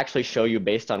it'll actually show you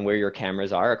based on where your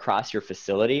cameras are across your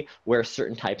facility, where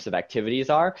certain types of activities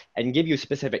are, and give you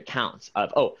specific counts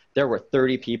of, oh, there were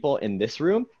 30 people in this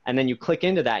room. And then you click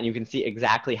into that and you can see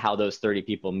exactly how those 30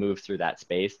 people move through that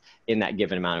space in that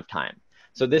given amount of time.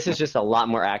 So this is just a lot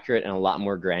more accurate and a lot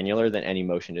more granular than any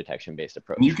motion detection based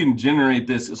approach. You can generate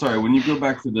this. Sorry, when you go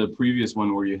back to the previous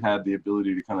one where you had the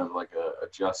ability to kind of like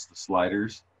adjust the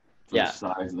sliders for the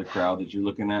size of the crowd that you're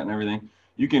looking at and everything,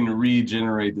 you can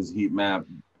regenerate this heat map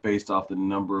based off the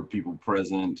number of people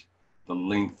present, the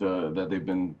length that they've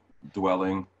been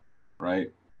dwelling, right?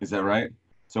 Is that right?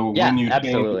 So when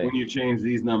you change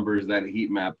these numbers, that heat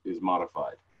map is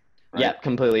modified. Right? Yeah,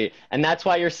 completely. And that's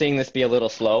why you're seeing this be a little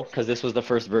slow, because this was the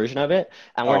first version of it.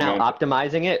 And we're now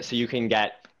optimizing it so you can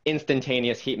get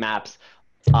instantaneous heat maps.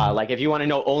 Like if you want to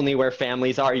know only where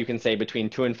families are, you can say between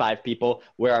 2 and 5 people,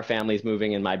 where are families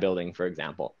moving in my building, for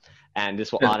example. And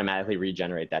this will automatically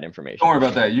regenerate that information. Don't worry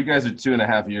about that. You guys are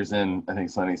 2.5 years in, I think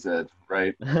Sonny said,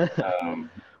 right?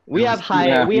 It was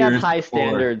 2.5 years high before.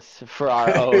 standards for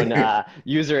our own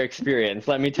user experience.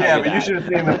 Let me tell Yeah, you but you should have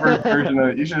seen the first that. version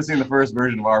of you should have seen the first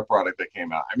version of our product that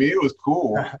came out. I mean, it was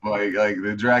cool. Like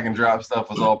the drag and drop stuff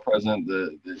was all present.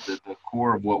 The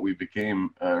core of what we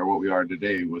became or what we are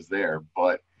today was there.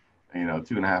 But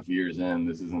 2.5 years in,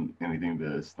 this isn't anything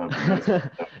to snub your nose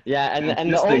at. Yeah, And and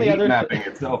the just the only heat other mapping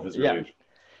itself is really yeah. interesting.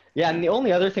 Yeah, Yeah. and the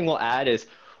only other thing we'll add is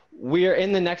we're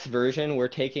in the next version, we're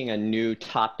taking a new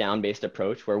top-down based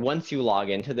approach where once you log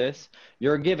into this,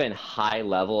 you're given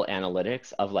high-level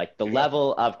analytics of like the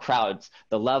level of crowds,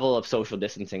 the level of social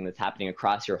distancing that's happening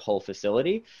across your whole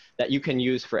facility that you can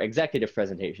use for executive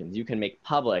presentations. You can make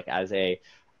public as an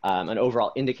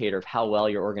overall indicator of how well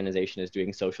your organization is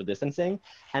doing social distancing,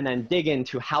 and then dig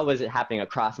into how is it happening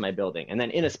across my building, and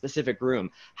then in a specific room,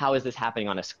 how is this happening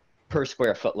on a per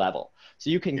square foot level. So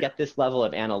you can get this level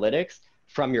of analytics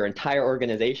from your entire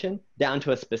organization down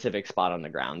to a specific spot on the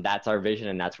ground. That's our vision,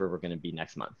 and that's where we're going to be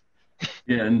next month.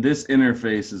 Yeah, and this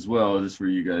interface as well, just for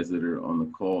you guys that are on the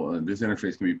call, this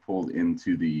interface can be pulled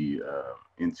into the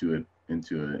into an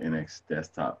NX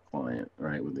desktop client,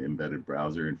 right, with the embedded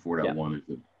browser. And 4.1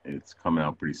 it's coming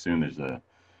out pretty soon. There's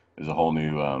a whole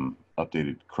new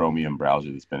updated Chromium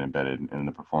browser that's been embedded, and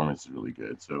the performance is really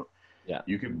good. So yeah,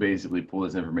 you can basically pull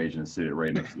this information and sit it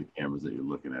right next to the cameras that you're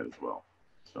looking at as well.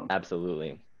 So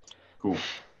absolutely. cool.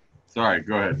 Sorry,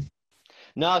 go ahead.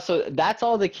 No, so that's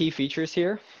all the key features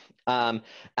here.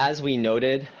 As we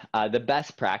noted, the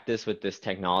best practice with this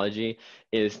technology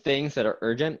is things that are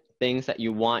urgent, things that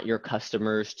you want your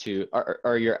customers to,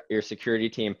 or your security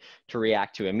team to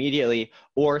react to immediately,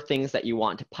 or things that you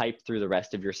want to pipe through the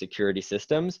rest of your security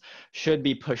systems should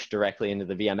be pushed directly into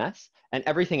the VMS. And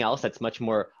everything else that's much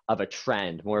more of a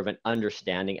trend, more of an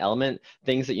understanding element,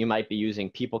 things that you might be using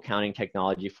people counting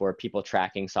technology for, people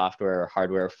tracking software or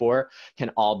hardware for, can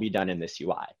all be done in this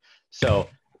UI. So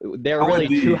they're really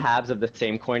two halves of the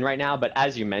same coin right now, but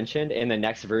as you mentioned, in the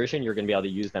next version, you're going to be able to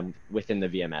use them within the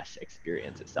VMS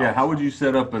experience itself. Yeah, how would you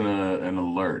set up an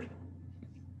alert?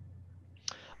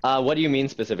 What do you mean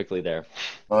specifically there?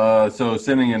 So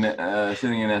sending an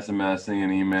SMS, sending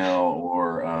an email,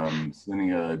 or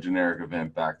sending a generic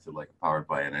event back to like a powered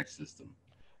by NX system.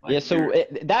 Like Yeah, so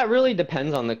that really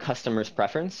depends on the customer's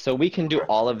preference. So we can do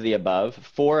all of the above.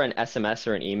 For an SMS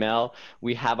or an email,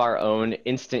 we have our own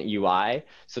instant UI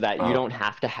so that you don't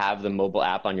have to have the mobile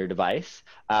app on your device.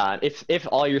 If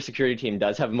all your security team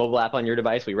does have a mobile app on your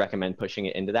device, we recommend pushing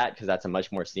it into that because that's a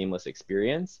much more seamless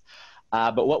experience.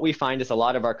 But what we find is a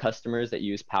lot of our customers that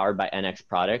use powered by NX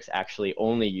products actually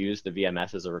only use the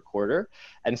VMS as a recorder.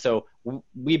 And so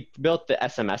we built the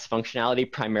SMS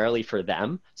functionality primarily for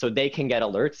them so they can get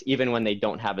alerts even when they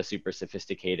don't have a super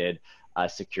sophisticated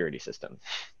security system.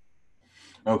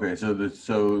 Okay, so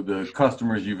the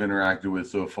customers you've interacted with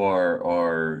so far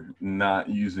are not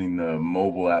using the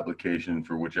mobile application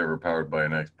for whichever powered by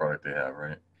NX product they have,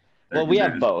 right? Well, we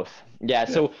have both. Yeah,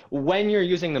 so when you're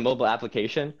using the mobile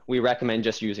application, we recommend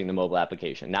just using the mobile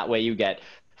application. That way you get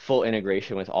full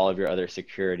integration with all of your other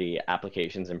security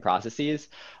applications and processes.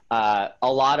 A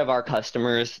lot of our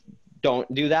customers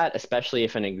don't do that, especially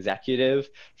if an executive,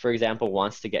 for example,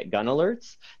 wants to get gun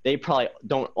alerts. They probably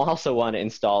don't also want to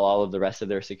install all of the rest of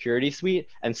their security suite.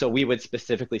 And so we would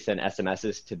specifically send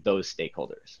SMSs to those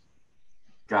stakeholders.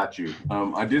 Got you.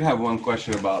 I did have one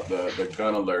question about the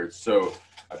gun alerts. So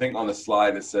I think on the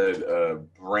slide it said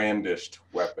brandished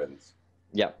weapons.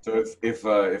 Yeah. So if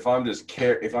I'm just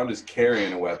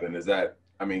carrying a weapon, is that,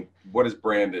 I mean, what is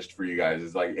brandished for you guys?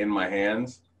 Is like in my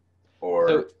hands, or?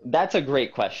 So that's a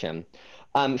great question.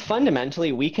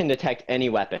 Fundamentally, we can detect any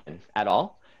weapon at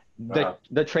all.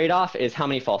 The trade-off is how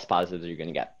many false positives are you going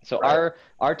to get. So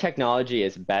our technology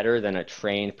is better than a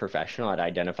trained professional at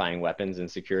identifying weapons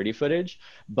and security footage.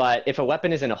 But if a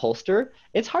weapon is in a holster,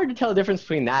 it's hard to tell the difference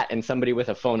between that and somebody with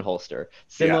a phone holster.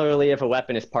 Similarly, if a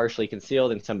weapon is partially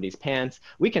concealed in somebody's pants,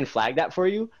 we can flag that for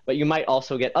you, but you might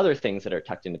also get other things that are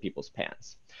tucked into people's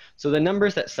pants. So the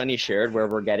numbers that Sunny shared, where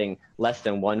we're getting less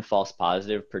than 1 false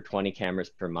positive per 20 cameras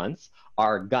per month,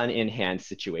 are gun in hand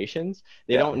situations.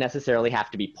 They don't necessarily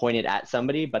have to be pointed at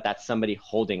somebody, but that's somebody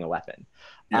holding a weapon.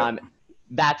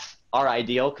 That's our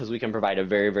ideal because we can provide a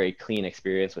very, very clean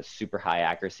experience with super high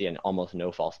accuracy and almost no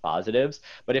false positives.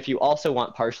 But if you also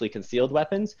want partially concealed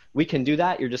weapons, we can do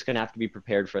that. You're just going to have to be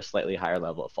prepared for a slightly higher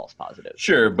level of false positives.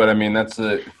 Sure, but I mean, that's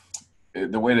the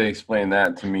way they explain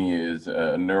that to me is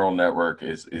a neural network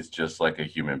is just like a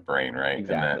human brain, right?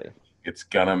 Exactly. And that it's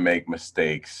gonna make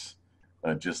mistakes,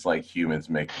 just like humans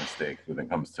make mistakes when it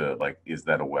comes to like, is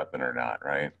that a weapon or not,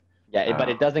 right? Yeah, but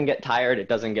it doesn't get tired. It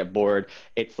doesn't get bored.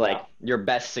 It's Yeah. like your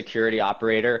best security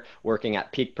operator working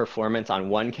at peak performance on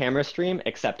one camera stream,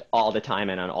 except all the time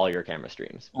and on all your camera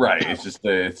streams. Right. It's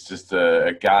just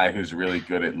a guy who's really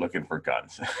good at looking for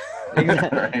guns.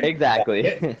 Right. Exactly.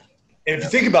 And if you Yeah.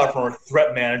 think about it from a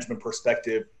threat management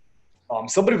perspective,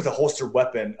 somebody with a holstered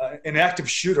weapon, an active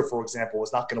shooter, for example,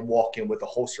 is not going to walk in with a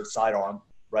holstered sidearm,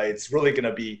 right? It's really going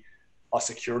to be a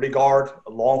security guard, a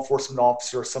law enforcement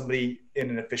officer, somebody in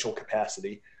an official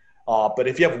capacity. But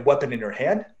if you have a weapon in your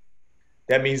hand,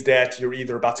 that means that you're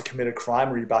either about to commit a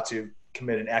crime or you're about to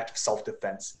commit an act of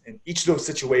self-defense. In each of those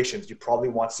situations, you probably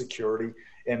want security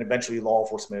and eventually law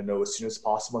enforcement to know as soon as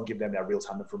possible and give them that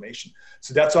real-time information.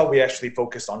 So that's why we actually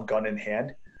focus on gun in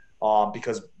hand,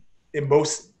 because in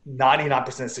most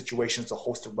 99% of situations, a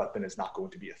holstered weapon is not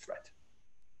going to be a threat.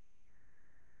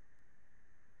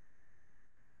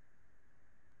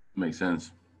 Makes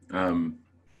sense.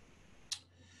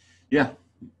 Yeah,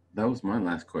 that was my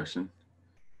last question.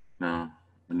 Now,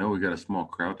 I know we got a small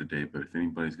crowd today, but if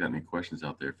anybody's got any questions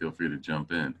out there, feel free to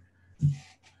jump in.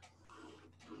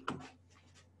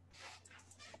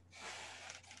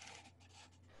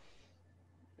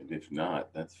 And if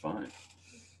not, that's fine.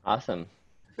 Awesome.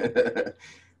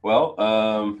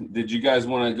 Well, did you guys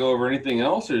want to go over anything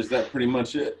else, or is that pretty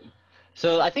much it?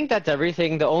 So I think that's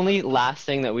everything. The only last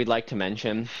thing that we'd like to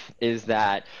mention is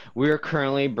that we're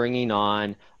currently bringing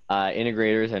on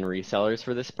integrators and resellers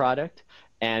for this product,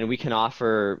 and we can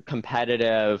offer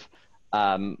competitive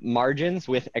margins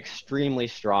with extremely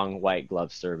strong white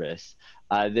glove service.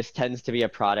 This tends to be a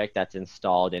product that's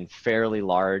installed in fairly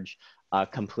large,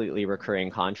 completely recurring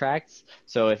contracts.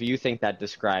 So if you think that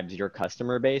describes your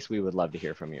customer base, we would love to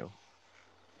hear from you.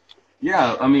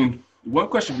 Yeah, I mean, one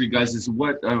question for you guys is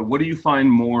what do you find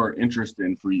more interest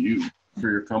in for you, for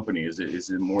your company? Is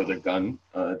it more the gun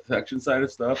detection side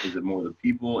of stuff? Is it more the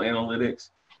people analytics,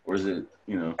 or is it,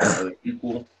 are they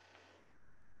equal?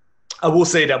 I will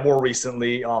say that more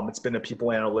recently, it's been a people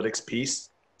analytics piece,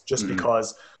 just Mhm.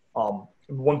 because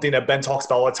one thing that Ben talks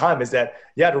about all the time is that,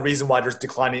 the reason why there's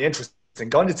declining interest in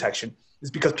gun detection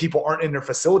is because people aren't in their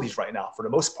facilities right now for the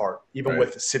most part, even Right.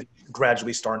 with the city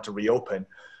gradually starting to reopen.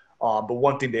 But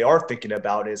one thing they are thinking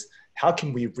about is how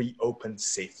can we reopen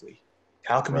safely?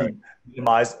 How can Right. we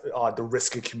minimize the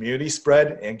risk of community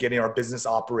spread and getting our business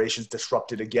operations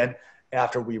disrupted again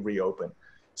after we reopen?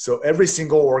 So every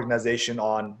single organization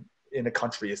in the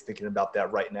country is thinking about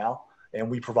that right now. And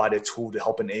we provide a tool to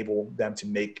help enable them to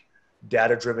make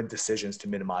data-driven decisions to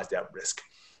minimize that risk.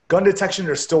 Gun detection,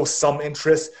 there's still some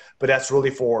interest, but that's really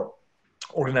for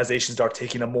organizations that are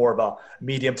taking a more of a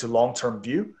medium to long-term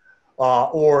view.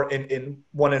 Or in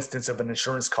one instance of an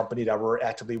insurance company that we're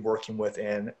actively working with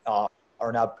and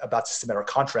are now about to submit our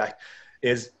contract,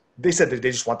 is they said that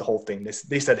they just want the whole thing.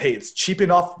 They said, hey, it's cheap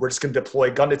enough. We're just going to deploy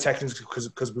gun detection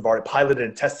because we've already piloted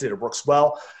and tested it. It works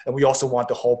well. And we also want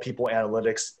the whole people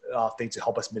analytics thing to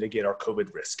help us mitigate our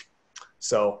COVID risk.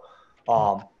 So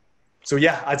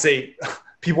yeah, I'd say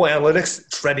people analytics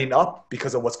trending up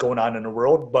because of what's going on in the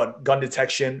world, but gun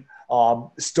detection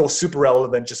is still super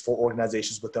relevant just for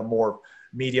organizations with a more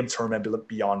medium-term and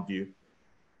beyond view.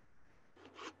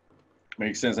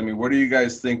 Makes sense. I mean, what are you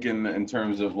guys thinking in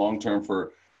terms of long-term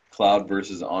for cloud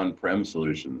versus on-prem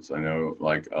solutions? I know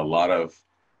like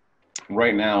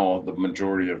right now, the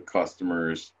majority of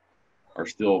customers are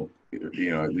still,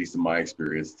 at least in my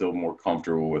experience, still more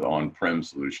comfortable with on-prem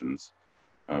solutions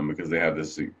because they have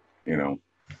this, I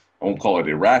won't call it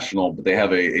irrational, but they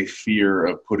have a fear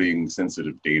of putting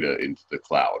sensitive data into the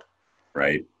cloud,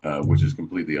 right? Which is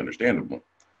completely understandable.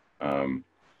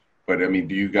 But I mean,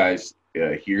 do you guys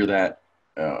hear that,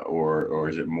 or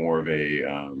is it more of a,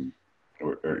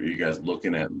 or are you guys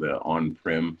looking at the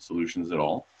on-prem solutions at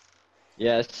all?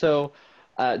 Yeah, so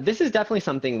this is definitely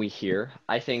something we hear.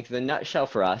 I think the nutshell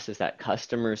for us is that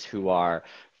customers who are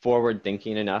forward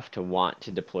thinking enough to want to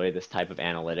deploy this type of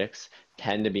analytics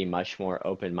tend to be much more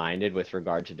open-minded with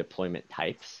regard to deployment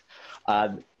types.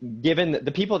 Given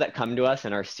the people that come to us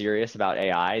and are serious about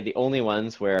AI, the only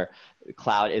ones where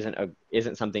cloud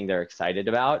isn't something they're excited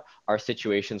about are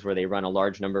situations where they run a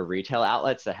large number of retail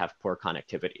outlets that have poor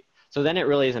connectivity. So then it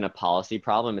really isn't a policy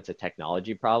problem, it's a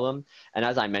technology problem. And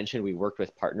as I mentioned, we worked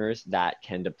with partners that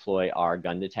can deploy our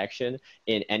gun detection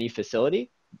in any facility.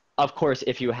 Of course,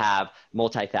 if you have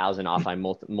multi-thousand, often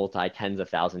multi-tens of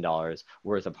 $1,000s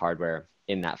worth of hardware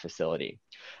in that facility.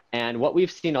 And what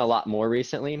we've seen a lot more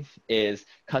recently is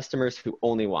customers who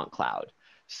only want cloud.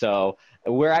 So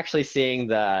we're actually seeing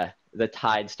the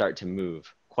tide start to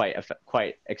move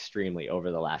quite extremely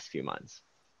over the last few months.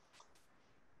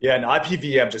 Yeah, and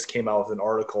IPVM just came out with an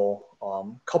article a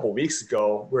couple weeks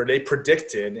ago where they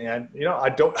predicted, and I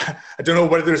don't I don't know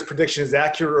whether this prediction is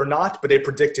accurate or not, but they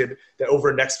predicted that over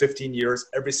the next 15 years,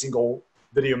 every single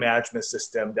video management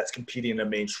system that's competing in the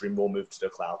mainstream will move to the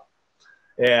cloud.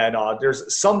 And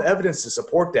there's some evidence to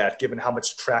support that, given how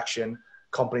much traction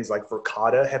companies like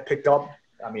Verkada have picked up.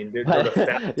 I mean, they're the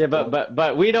fastest. Yeah,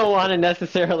 but we don't want to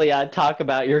necessarily talk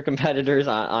about your competitors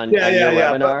on Yeah, your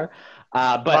yeah. webinar.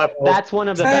 But that's one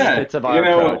of the benefits of our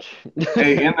approach.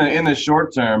 Hey, in the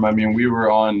short term, I mean, we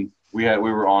were on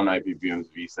IPVM's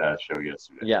VSAT show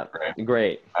yesterday. Yeah, right?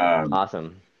 great,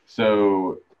 awesome.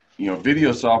 So,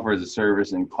 video software as a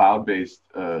service and cloud-based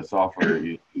software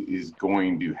is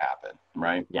going to happen,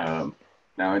 right? Yes.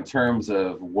 Now, in terms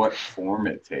of what form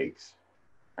it takes,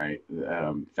 right?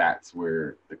 That's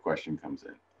where the question comes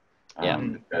in.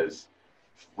 Because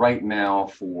right now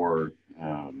for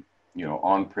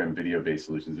on-prem video-based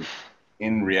solutions,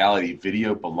 in reality,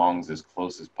 video belongs as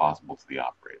close as possible to the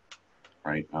operator,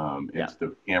 right? It's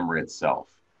the camera itself.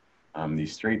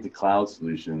 These straight-to-cloud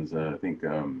solutions, I think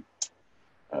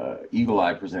Eagle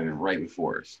Eye presented right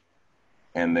before us.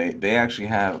 And they actually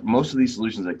have, most of these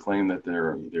solutions that claim that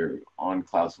they're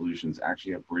on-cloud solutions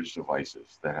actually have bridge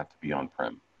devices that have to be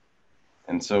on-prem.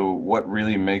 And so what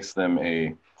really makes them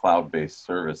a cloud-based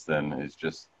service then is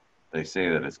just, they say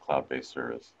that it's cloud-based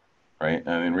service, right?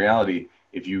 And in reality,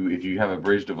 if you have a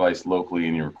bridge device locally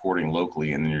and you're recording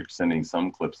locally and then you're sending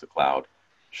some clips to cloud,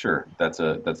 sure, that's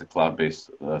a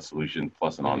cloud-based solution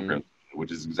plus an on-prem,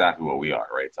 which is exactly what we are,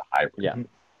 right? It's a hybrid. Yeah.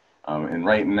 And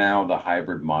right now, the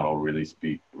hybrid model really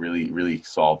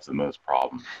solves the most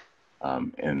problems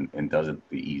and does it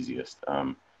the easiest.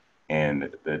 And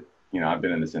that, I've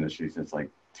been in this industry since like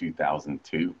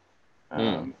 2002.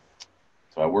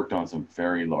 So I worked on some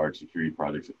very large security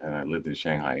projects, and I lived in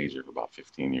Shanghai, Asia for about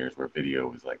 15 years, where video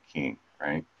was like king,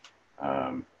 right?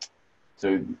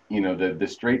 So the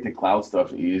straight to cloud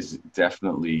stuff is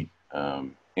definitely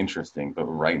interesting, but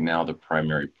right now the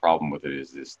primary problem with it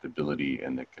is the stability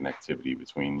and the connectivity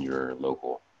between your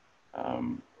local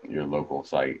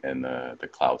site and the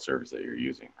cloud service that you're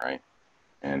using, right?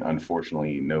 And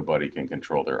unfortunately, nobody can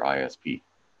control their ISP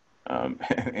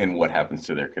and what happens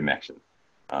to their connection.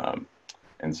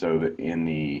 And so in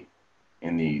the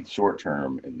short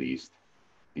term, at least,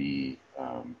 the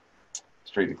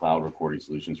straight to cloud recording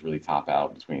solutions really top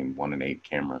out between 1 and 8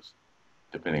 cameras,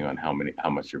 depending on how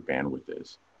much your bandwidth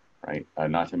is, right?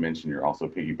 Not to mention you're also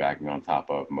piggybacking on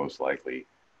top of most likely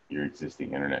your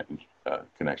existing internet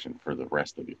connection for the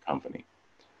rest of your company.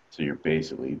 So you're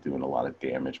basically doing a lot of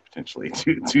damage potentially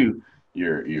to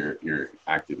your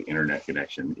active internet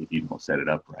connection if you don't set it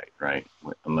up right?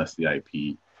 Unless the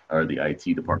IP or the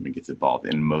IT department gets involved.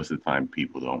 And most of the time,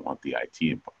 people don't want the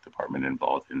IT department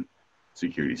involved in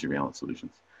security surveillance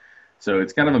solutions. So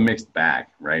it's kind of a mixed bag,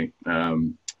 right?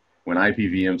 When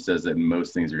IPVM says that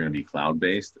most things are going to be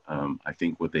cloud-based, I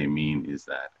think what they mean is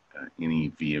that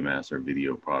any VMS or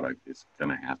video product is going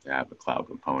to have a cloud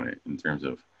component in terms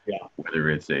of whether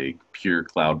it's a pure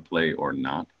cloud play or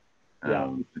not.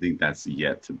 I think that's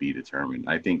yet to be determined.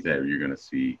 I think that you're going to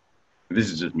see,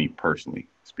 this is just me personally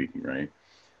speaking, right?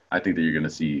 I think that you're going to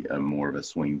see more of a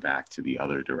swing back to the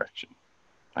other direction.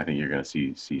 I think you're going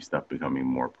to see stuff becoming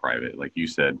more private. Like you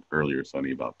said earlier,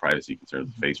 Sonny, about privacy concerns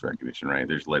with face recognition, right?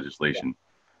 There's legislation.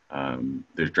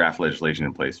 There's draft legislation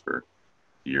in place for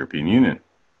the European Union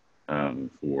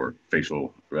for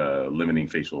limiting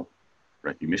facial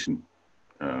recognition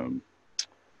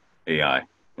AI.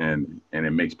 And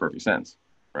it makes perfect sense,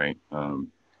 right?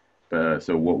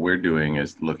 So what we're doing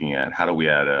is looking at how do we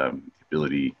add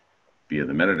ability via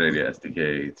the metadata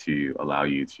SDK to allow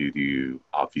you to do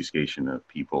obfuscation of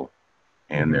people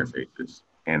and their faces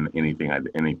and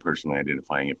any personally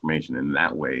identifying information. And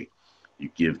that way you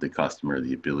give the customer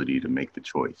the ability to make the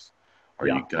choice. Are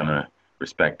you gonna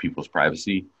respect people's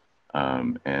privacy?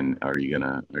 And are you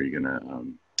gonna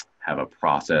have a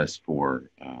process for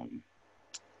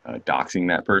doxing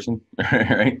that person,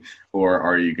 right? Or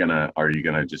are you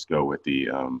gonna just go with the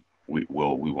we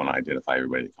want to identify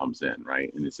everybody that comes in,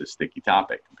 right? And it's a sticky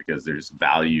topic because there's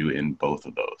value in both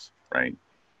of those, right?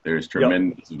 There's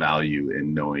tremendous value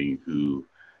in knowing who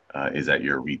is at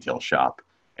your retail shop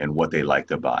and what they like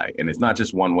to buy. And it's not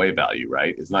just one-way value,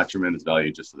 right? It's not tremendous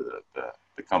value just to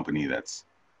the company that's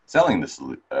selling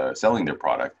their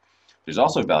product. There's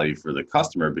also value for the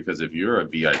customer because if you're a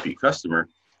VIP customer,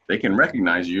 they can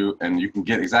recognize you and you can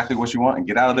get exactly what you want and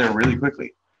get out of there really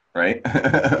quickly, right?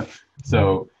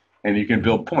 So, and you can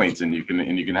build points and you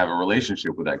can have a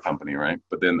relationship with that company, right?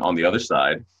 But then on the other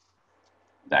side,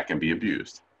 that can be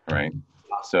abused, right?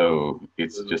 So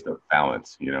it's just a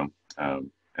balance,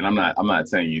 and And I'm not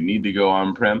saying you need to go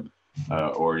on-prem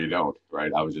or you don't,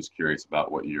 right? I was just curious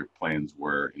about what your plans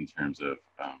were in terms of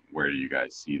where do you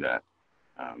guys see that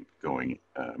going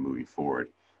moving forward.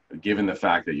 Given the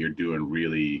fact that you're doing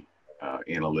really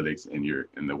analytics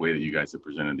and the way that you guys have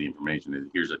presented the information is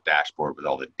here's a dashboard with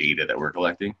all the data that we're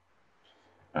collecting.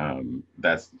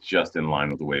 That's just in line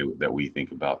with the way that we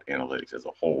think about analytics as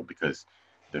a whole, because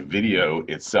the video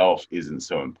itself isn't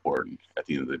so important at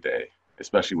the end of the day,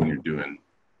 especially when you're doing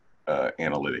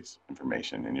analytics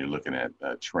information and you're looking at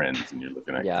trends and you're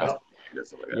looking at Yeah.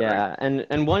 stuff like that, Yeah, right?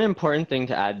 and one important thing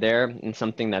to add there, and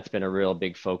something that's been a real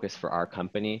big focus for our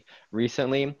company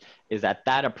recently, is that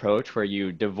that approach where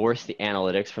you divorce the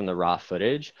analytics from the raw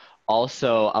footage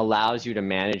also allows you to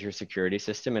manage your security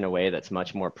system in a way that's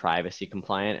much more privacy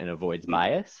compliant and avoids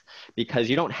bias, because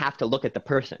you don't have to look at the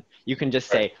person. You can just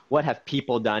say, what have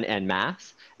people done en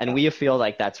masse? And we feel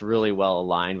like that's really well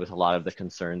aligned with a lot of the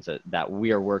concerns that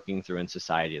we are working through and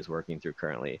society is working through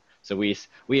currently. So we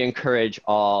encourage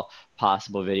all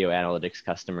possible video analytics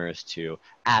customers to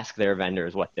ask their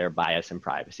vendors what their bias and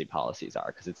privacy policies are,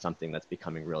 because it's something that's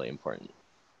becoming really important.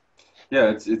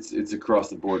 Yeah, it's across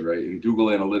the board, right? In Google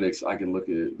Analytics, I can look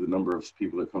at the number of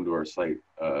people that come to our site,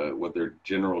 what their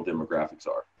general demographics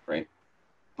are, right?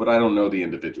 But I don't know the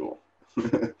individual,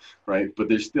 right? But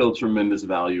there's still tremendous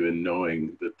value in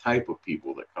knowing the type of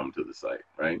people that come to the site,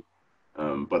 right?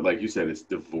 But like you said, it's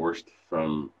divorced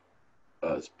from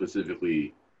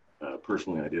specifically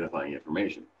personally identifying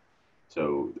information.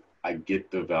 So I get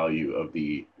the value of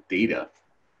the data,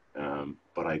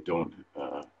 but I don't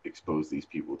expose these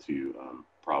people to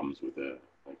problems with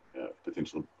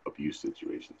potential abuse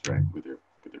situations, right? With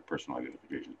their personal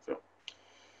identification. So,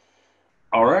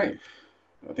 all right,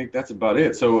 I think that's about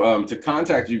it. So to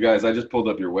contact you guys, I just pulled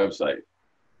up your website.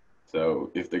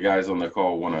 So if the guys on the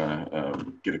call want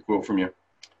to get a quote from you,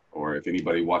 or if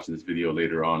anybody watching this video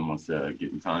later on wants to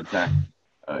get in contact,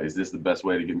 is this the best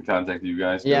way to get in contact with you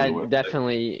guys? Yeah,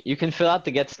 definitely. You can fill out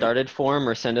the get started form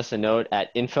or send us a note at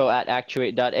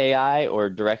info@actuate.ai or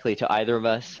directly to either of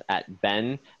us at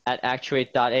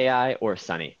ben@actuate.ai or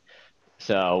Sunny.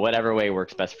 So whatever way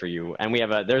works best for you. And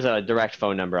there's a direct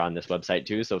phone number on this website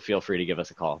too, so feel free to give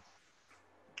us a call.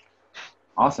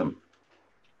 Awesome.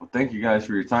 Well, thank you guys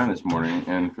for your time this morning,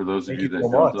 and for those of you that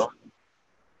jumped on.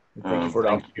 Thank you for the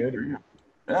opportunity.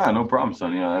 Yeah, no problem,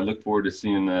 Sonny. I look forward to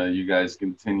seeing you guys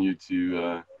continue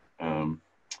to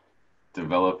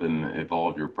develop and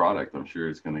evolve your product. I'm sure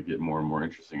it's going to get more and more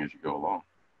interesting as you go along.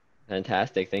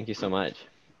 Fantastic. Thank you so much.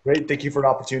 Great. Thank you for the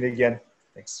opportunity again.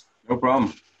 Thanks. No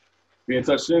problem. Be in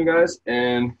touch soon, guys.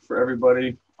 And for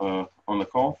everybody on the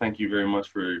call, thank you very much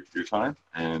for your time.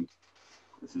 And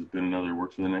this has been another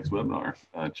Works for the Next webinar.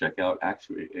 Check out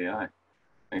Actuate AI.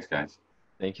 Thanks, guys.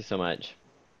 Thank you so much.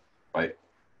 Bye.